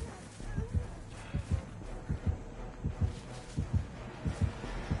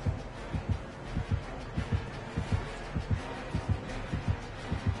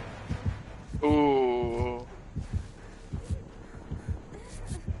 Ooh.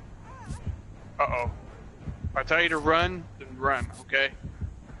 Uh-oh. If I tell you to run, then run, okay?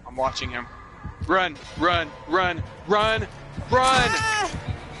 I'm watching him. Run, run, run, run, run!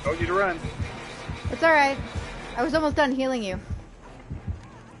 Told you to run. It's alright. I was almost done healing you.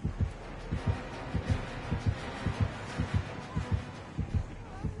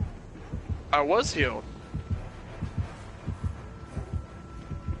 I was healed.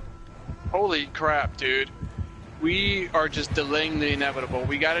 Holy crap, dude. We are just delaying the inevitable.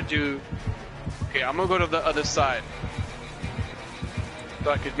 We gotta do... Okay, I'm gonna go to the other side.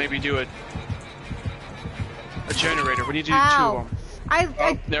 So I could maybe do a generator. We need to do two of them.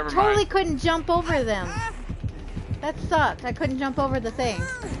 I never totally mind. couldn't jump over them. That sucked. I couldn't jump over the thing.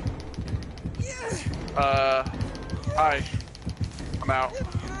 Hi. I'm out.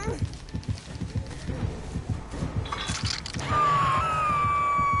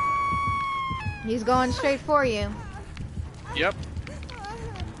 He's going straight for you. Yep.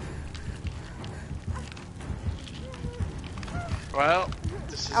 Well,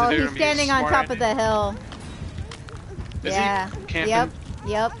 this is Oh, either he's gonna be a standing on smart top of the hill. Is Yeah. he camping? Yep.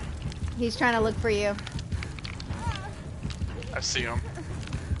 Yep. He's trying to look for you. I see him.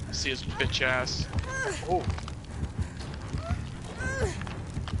 I see his bitch ass. Oh.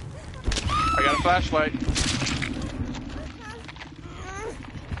 I got a flashlight.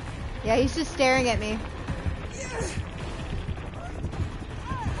 Yeah, he's just staring at me.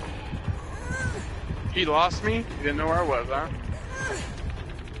 He lost me? He didn't know where I was, huh?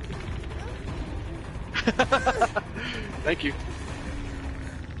 Thank you.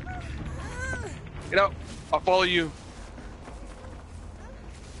 Get out. I'll follow you.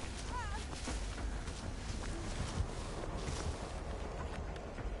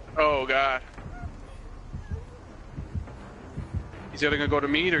 Oh, God. He's either gonna go to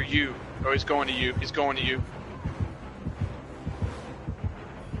me or you. Oh, he's going to you. He's going to you.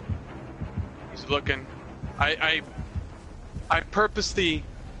 He's looking. I purposely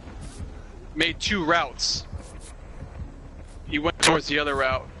made two routes. He went towards the other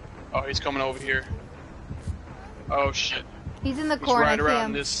route. Oh, he's coming over here. Oh, shit. He's in the He's corner. right I see around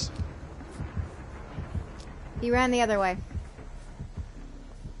him. this. He ran the other way.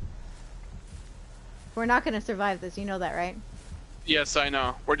 We're not going to survive this. You know that, right? Yes, I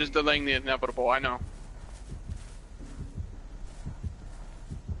know. We're just delaying the inevitable. I know.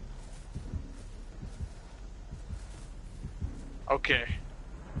 Okay.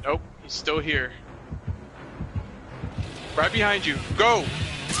 Nope. He's still here. Right behind you. Go!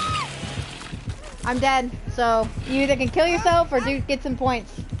 I'm dead. So you either can kill yourself or get some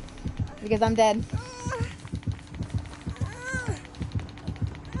points. Because I'm dead.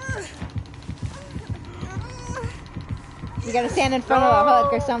 You gotta stand in front of a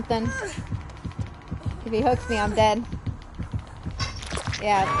hook or something. If he hooks me, I'm dead.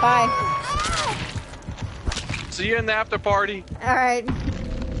 Yeah, bye. See you in the after party. Alright.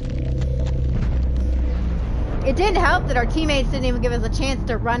 It didn't help that our teammates didn't even give us a chance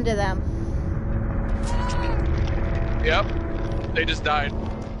to run to them. Yep. They just died.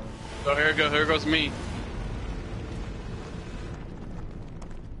 So here goes me.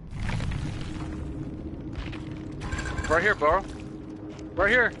 Right here, bro. Right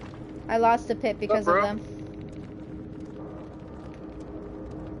here. I lost a pit because What of up, them.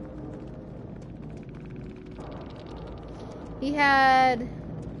 He had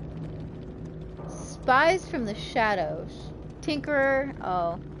spies from the shadows. Tinkerer.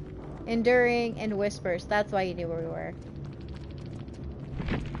 Oh. Enduring and Whispers. That's why you knew where we were.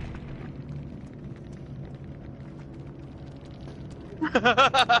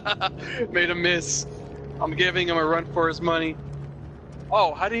 Made a miss. I'm giving him a run for his money.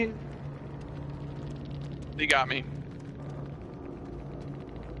 Oh, how do you... He got me.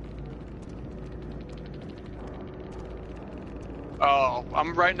 Oh,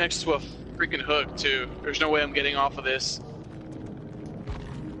 I'm right next to a freaking hook, too. There's no way I'm getting off of this.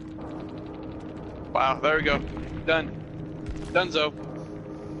 Wow, there we go. Done. Donezo.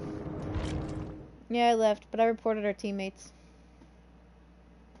 Yeah, I left, but I reported our teammates.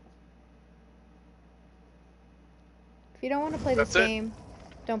 If you don't want to play this game,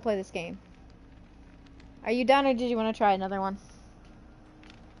 don't play this game. Are you done, or did you want to try another one?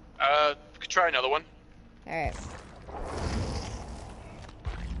 Could try another one. Alright.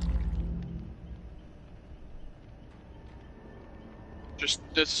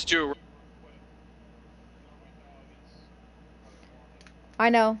 Just do. I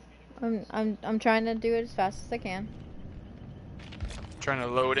know. I'm trying to do it as fast as I can. Trying to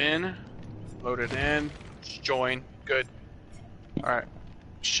load in. Load it in. Join. Good. Alright.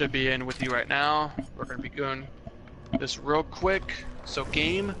 Should be in with you right now. We're gonna be doing this real quick. So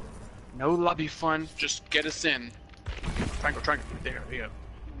game, no lobby fun, just get us in. Triangle, triangle. There we go.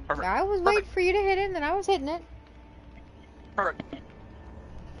 Perfect. I was waiting for you to hit it, and then I was hitting it. Perfect.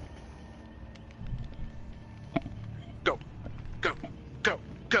 Go. Go. Go.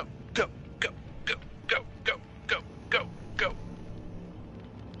 Go. Go. Go. Go. Go. Go. Go. Go. Go.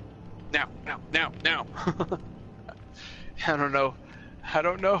 Now. Now. Now. Now. I don't know. I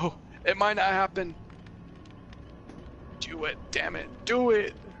don't know. It might not happen. Do it. Damn it. Do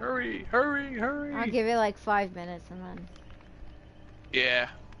it. Hurry. Hurry. Hurry. I'll give it like 5 minutes and then. Yeah.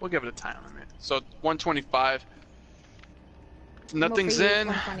 We'll give it a time limit. So 125. Nothing's in,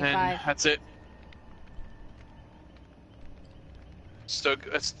 and that's it. So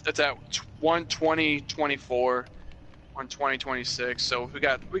that's at 120.24, 120.26. So we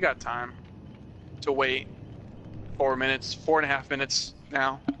got time to wait. 4 minutes, 4.5 minutes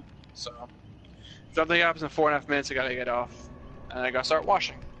now. So if something happens in 4.5 minutes, I gotta get off, and I gotta start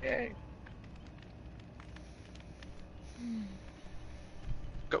washing. Yay!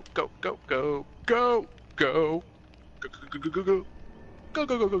 Go go go go go go. Go go go go go go go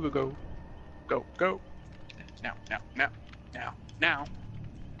go go go go go go now now now now now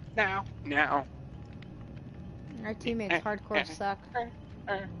now now. Our teammates hardcore suck.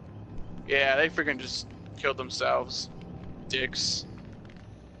 Yeah, they freaking just killed themselves, dicks.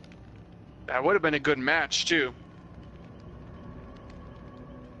 That would have been a good match too.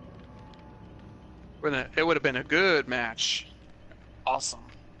 It would have been a good match. Awesome.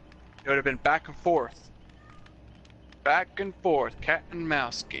 It would have been back and forth. Back and forth, cat and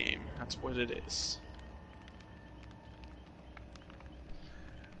mouse game. That's what it is.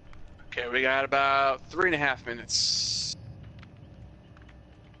 Okay, we got about 3.5 minutes.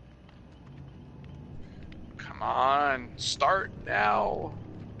 Come on, start now.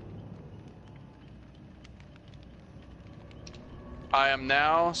 I am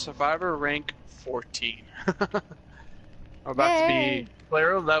now Survivor rank 14. I'm about to be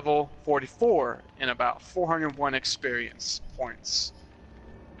player level 44 in about 401 experience points.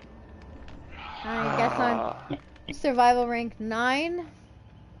 I guess I'm survival rank 9.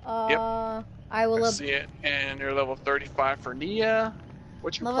 Yep. I will see it. And you're level 35 for Nia.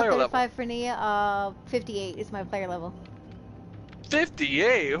 What's your level player 35 level? for Nia. 58 is my player level.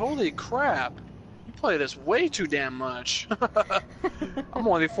 58? Holy crap. You play this way too damn much. I'm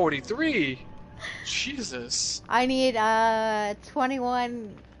only 43. Jesus. I need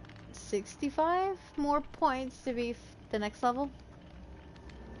 2165 more points to be the next level.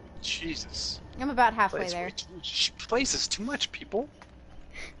 Jesus. I'm about halfway there. She plays this too much, people.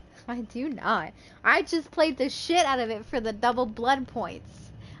 I do not. I just played the shit out of it for the double blood points.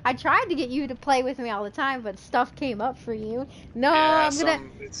 I tried to get you to play with me all the time, but stuff came up for you. No, yeah, I'm gonna.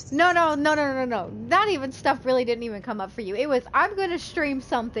 No. Not even stuff really didn't even come up for you. It was I'm gonna stream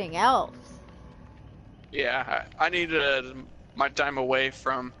something else. Yeah, I needed my time away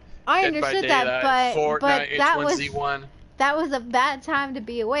from. I understood that, but H1Z1. That was a bad time to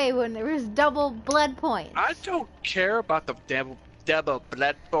be away when there was double blood points. I don't care about the double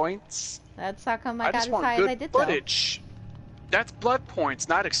blood points. That's how come I got just as want high good as I did footage. That's blood points,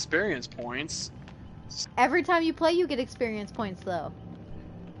 not experience points. Every time you play, you get experience points, though.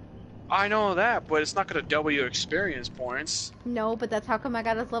 I know that, but it's not going to double your experience points. No, but that's how come I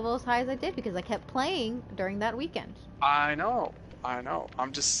got as level as high as I did, because I kept playing during that weekend. I know.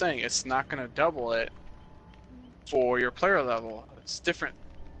 I'm just saying, it's not going to double it for your player level. It's different.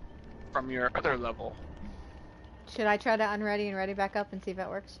 from your other level. Should I try to unready and ready back up and see if that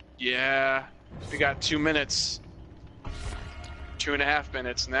works? Yeah, we got 2 minutes. 2.5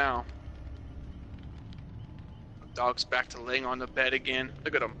 minutes now. Dog's back to laying on the bed again.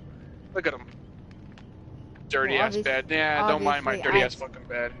 Look at him. Look at him. Dirty ass bed. Yeah, don't mind my dirty ass fucking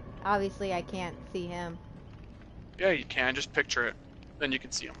bed. Obviously, I can't see him. Yeah, you can. Just picture it. Then you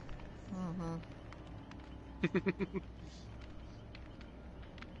can see him.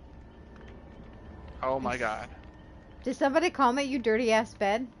 Oh my god. Did somebody comment you dirty ass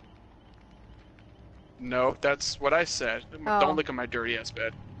bed? No, that's what I said. Oh. Don't look at my dirty ass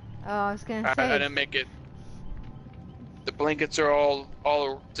bed. Oh, I was gonna say. I didn't make it. The blankets are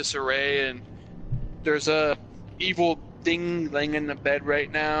all disarray, and there's a evil thing laying in the bed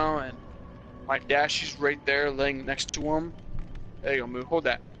right now, and my Dashie's right there laying next to him. There you go, Moo. Hold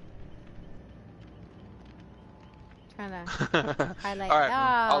that. Trying to highlight. All right,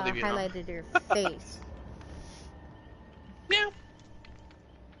 I'll leave you highlighted your face. Meow.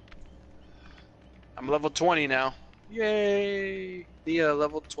 I'm level 20 now. Yay! Nia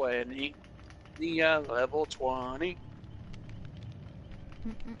level 20. Nia level 20.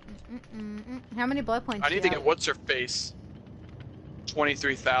 How many blood points? I need to get what's her face.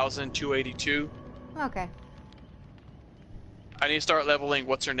 23,282. Okay. I need to start leveling.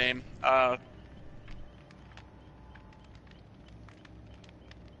 What's her name?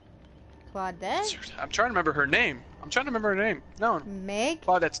 Claudette? I'm trying to remember her name. No. Meg?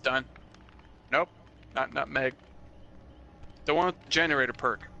 Claudette's done. Nope. Not Meg. The one with the generator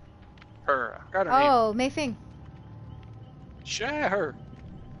perk. Her. I got her name. Oh, Mei Fing. Share her.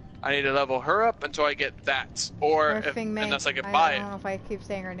 I need to level her up until I get that, or if, unless I can buy it. I don't know if I keep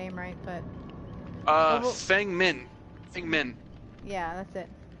saying her name right, but. Feng Min. Feng Min. Yeah, that's it.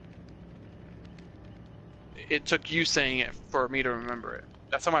 It took you saying it for me to remember it.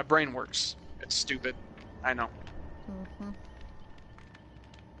 That's how my brain works. It's stupid. I know.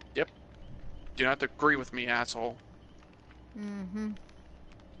 Yep. You don't have to agree with me, asshole. I'm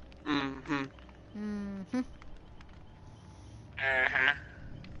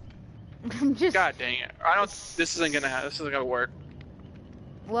just. God dang it! I don't. This isn't gonna work.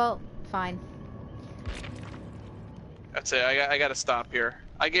 Well, fine. That's it. I gotta stop here.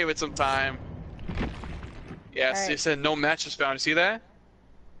 I gave it some time. Yes, right. It said no matches found. You see that?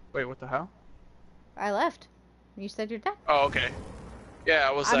 Wait, what the hell? I left. You said you're done. Oh, okay. Yeah,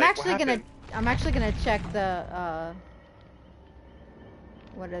 I was I'm like, actually what happened? I'm actually gonna check the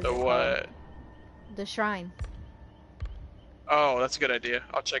what is The it what? called? The shrine. Oh, that's a good idea.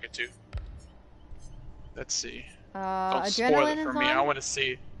 I'll check it too. Let's see. Don't spoil it for me. I want to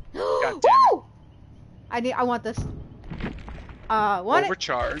see. God damn it. I want this. Want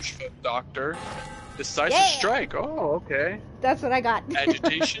Overcharge, doctor. Decisive strike. Oh, okay. That's what I got.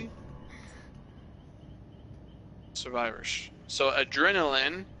 Agitation. Survivors. So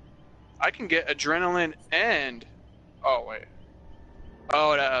adrenaline. I can get adrenaline and. Oh wait.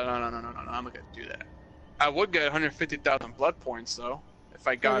 Oh no! I'm not gonna do that. I would get 150,000 blood points though if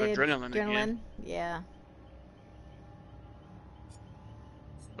I got adrenaline again. Yeah.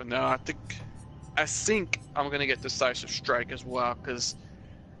 But no, I think I'm gonna get decisive strike as well, because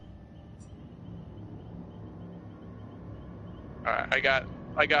alright, I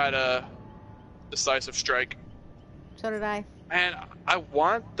got a decisive strike. So did I. Man, I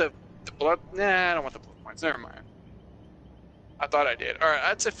want the blood. Nah, I don't want the blood points. Never mind. I thought I did. Alright,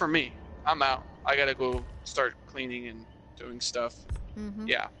 that's it for me. I'm out. I gotta go start cleaning and doing stuff.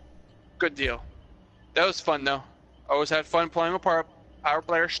 Yeah, good deal. That was fun though. Always had fun playing with Power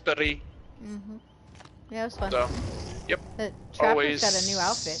Player 3. Yeah, it was fun. So, yep. The Trapper's got a new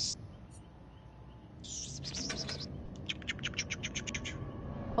outfit.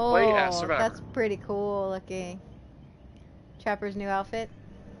 Oh, that's pretty cool looking. Trapper's new outfit.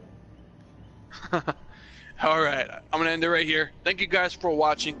 Alright, I'm gonna end it right here. Thank you guys for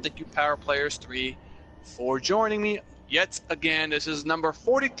watching. Thank you Power Players 3 for joining me yet again. This is number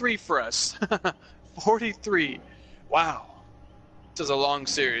 43 for us. 43. Wow. This is a long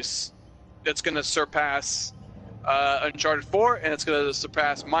series. It's gonna surpass Uncharted 4, and it's gonna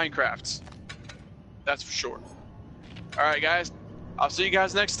surpass Minecraft. That's for sure. Alright guys, I'll see you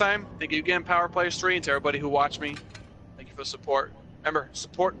guys next time. Thank you again Power Players 3, and to everybody who watched me. Thank you for the support. Remember,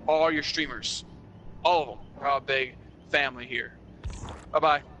 support all your streamers. All of them. We're all a big family here.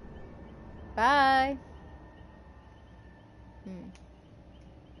 Bye-bye. Bye.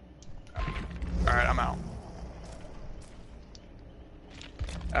 Alright, I'm out.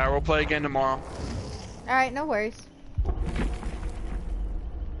 We'll play again tomorrow. Alright, no worries.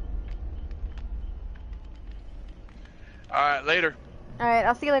 Alright, later. Alright,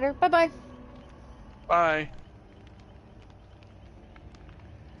 I'll see you later. Bye-bye. Bye.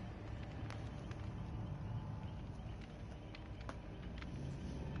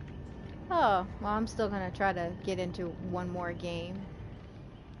 Oh, well, I'm still gonna try to get into one more game.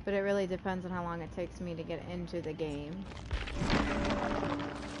 But it really depends on how long it takes me to get into the game.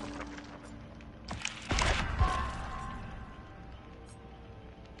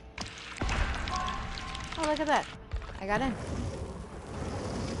 Oh, look at that. I got in.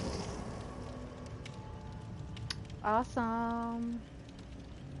 Awesome.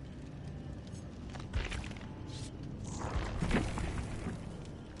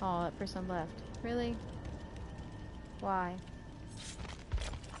 Oh, that person left. Really? Why?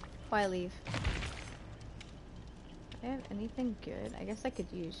 Why leave? Do I have anything good? I guess I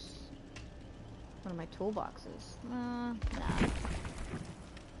could use one of my toolboxes. Nah.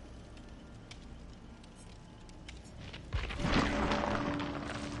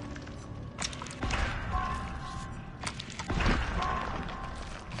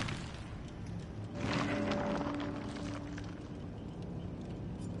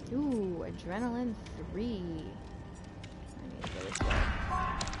 Ooh, adrenaline 3. I need to go this way.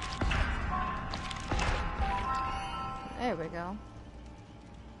 There we go.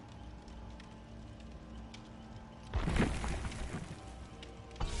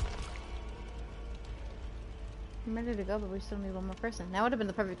 I'm ready to go, but we still need one more person. That would have been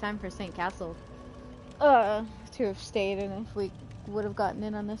the perfect time for Saint Castle to have stayed, and if we would have gotten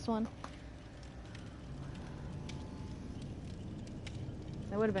in on this one.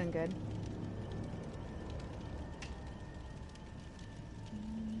 That would have been good.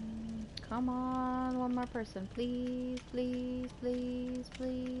 Come on, one more person. Please, please, please,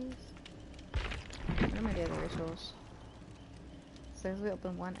 please. What are my daily rituals? So we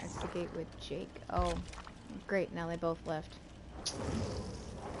open one exit gate with Jake. Oh, great. Now they both left.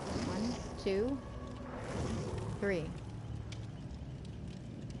 1, 2, 3.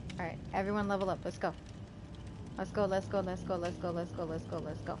 Alright, everyone level up. Let's go. Let's go, let's go, let's go, let's go, let's go, let's go,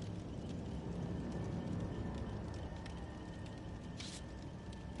 let's go.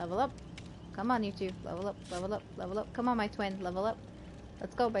 Level up. Come on, you two. Level up, level up, level up. Come on, my twin. Level up.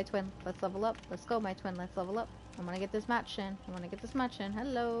 Let's go, my twin. Let's level up. Let's go, my twin. Let's level up. I want to get this match in. I want to get this match in.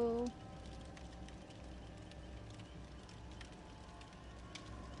 Hello.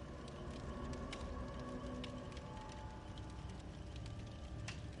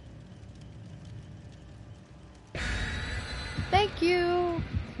 Thank you!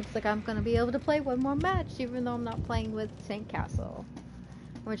 Looks like I'm gonna be able to play one more match, even though I'm not playing with Saint Castle.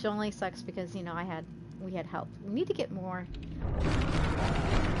 Which only sucks because, you know, we had help. We need to get more.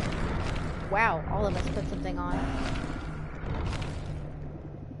 Wow, all of us put something on.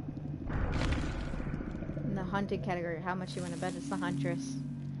 In the hunted category, how much you want to bet it's the Huntress.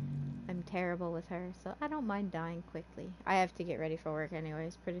 I'm terrible with her, so I don't mind dying quickly. I have to get ready for work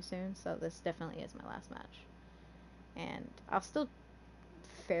anyways pretty soon, so this definitely is my last match. And I'll still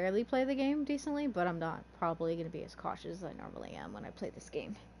fairly play the game decently, but I'm not probably going to be as cautious as I normally am when I play this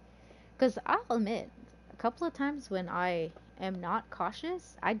game. Because I'll admit, a couple of times when I am not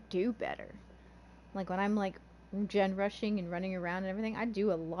cautious, I do better. Like when I'm like gen rushing and running around and everything, I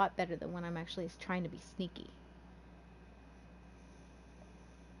do a lot better than when I'm actually trying to be sneaky.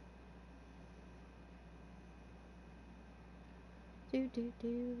 Do.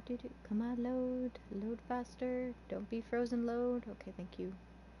 Come on, load faster. Don't be frozen load. Okay, thank you.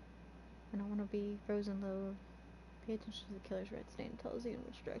 I don't want to be frozen load. Pay attention to the killer's red stain. Tells you in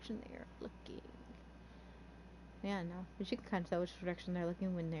which direction they are looking. Yeah, no, but you can kind of tell which direction they're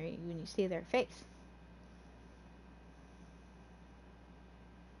looking when you see their face.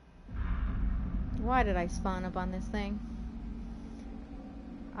 Why did I spawn up on this thing?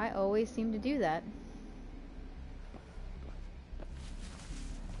 I always seem to do that.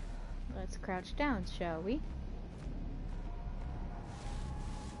 Let's crouch down, shall we?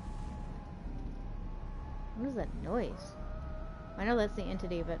 What is that noise? I know that's the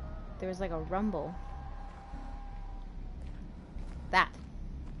entity, but there was like a rumble. That.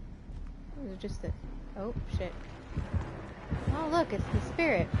 It was just the... Oh, shit. Oh, look, it's the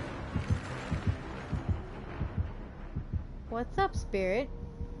spirit. What's up, spirit?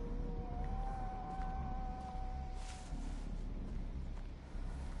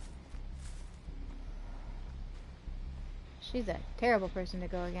 She's a terrible person to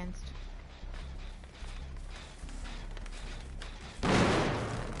go against.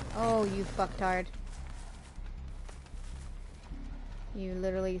 Oh, you fucktard. You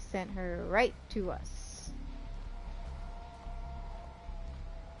literally sent her right to us.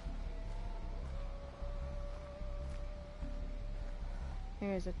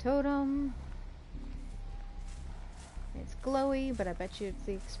 Here's a totem. It's glowy, but I bet you it's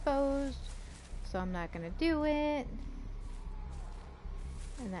the exposed. So I'm not gonna do it.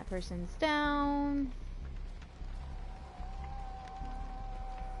 And that person's down.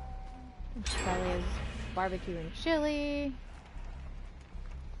 She probably has barbecue and chili.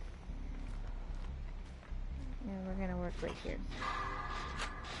 And we're gonna work right here.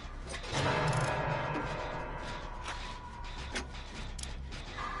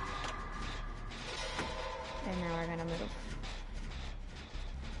 And now we're gonna move.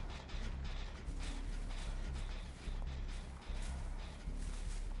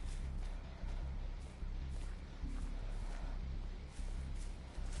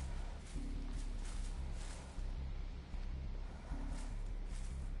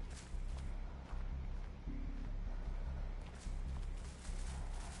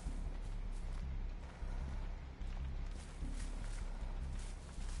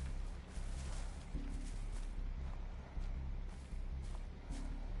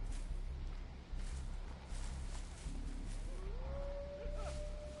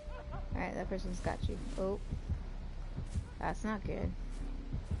 Alright, that person's got you. Oh. That's not good.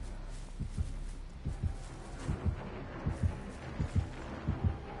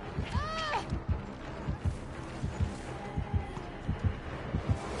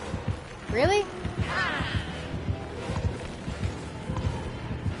 Really?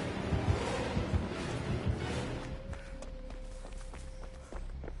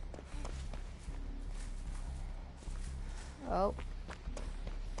 Oh.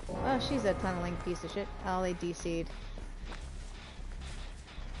 Oh, she's a tunneling piece of shit. Oh, they DC'd.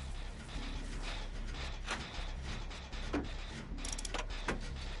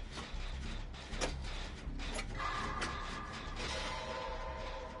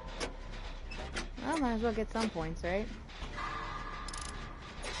 Well, might as well get some points, right?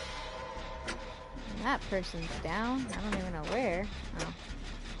 And that person's down. I don't even know where. Oh.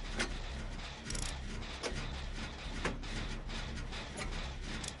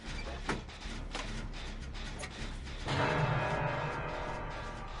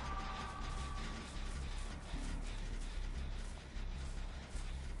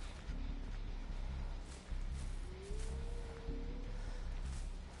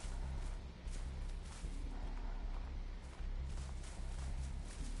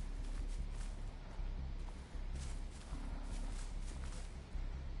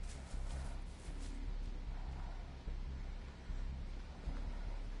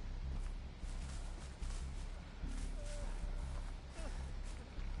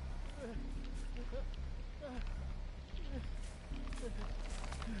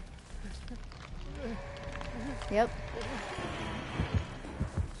 Yep.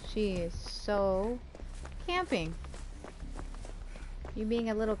 She is so camping. You being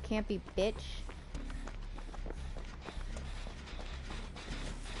a little campy bitch.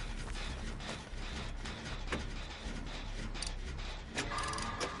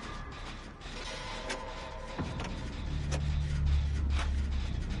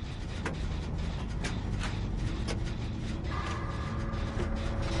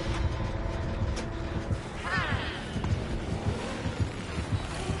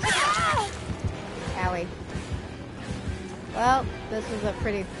 Well, this was a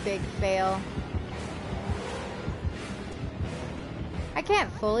pretty big fail. I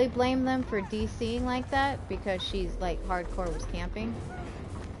can't fully blame them for DCing like that because she's like hardcore was camping.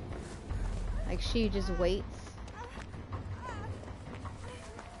 Like she just waits.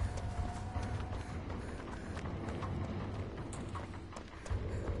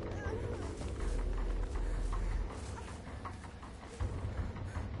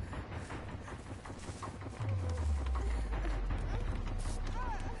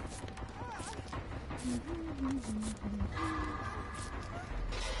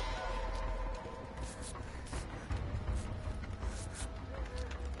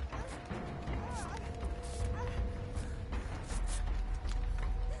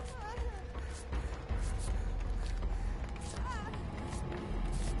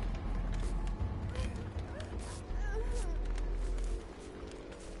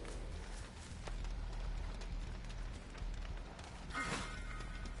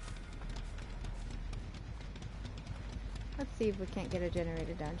 Let's see if we can't get a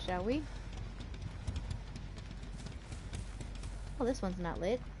generator done, shall we? Well, this one's not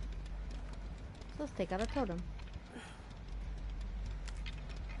lit. So let's take out a totem.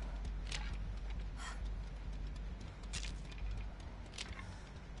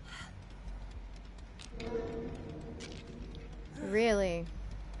 Really?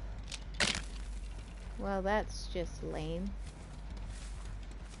 Well, that's just lame.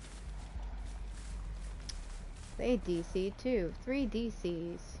 They DC too. 3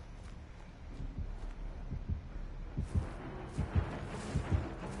 DCs.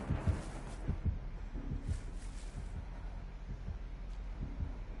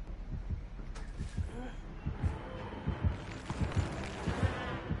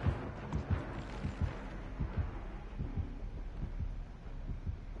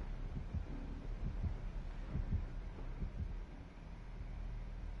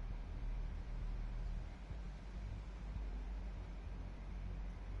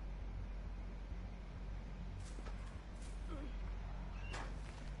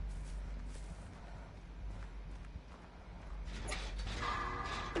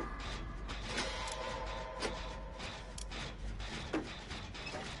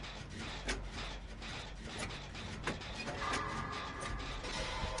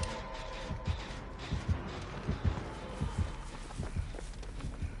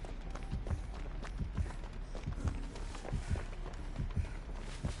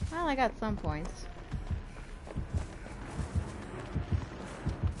 Well, I got some points.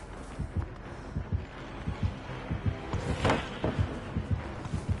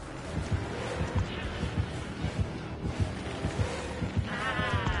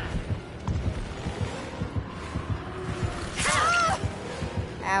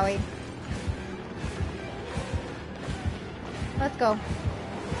 Owie. Let's go.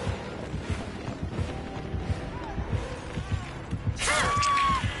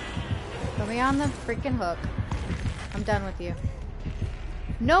 Put me on the freaking hook. I'm done with you.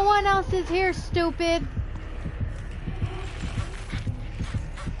 No one else is here, stupid!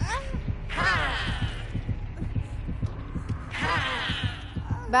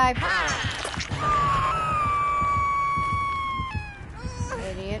 Bye.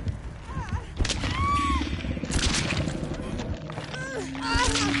 Idiot.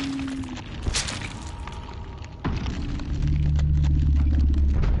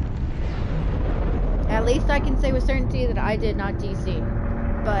 At least I can say with certainty that I did not DC.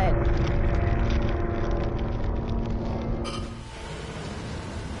 But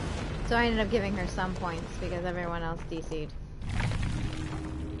so I ended up giving her some points because everyone else DC'd.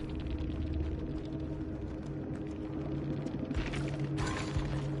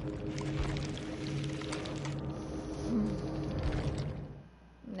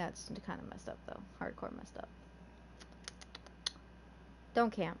 That's kind of messed up though. Hardcore messed up.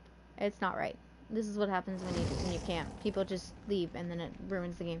 Don't camp. It's not right. This is what happens when you camp. People just leave and then it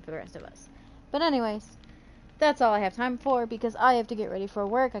ruins the game for the rest of us. But anyways, that's all I have time for because I have to get ready for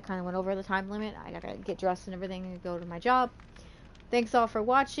work. I kind of went over the time limit. I gotta get dressed and everything and go to my job. Thanks all for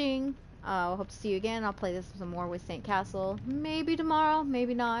watching. I hope to see you again. I'll play this some more with Saint Castle. Maybe tomorrow,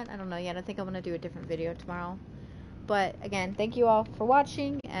 maybe not. I don't know yet. I think I'm gonna do a different video tomorrow. But again, thank you all for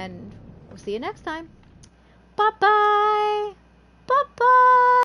watching and we'll see you next time. Bye bye!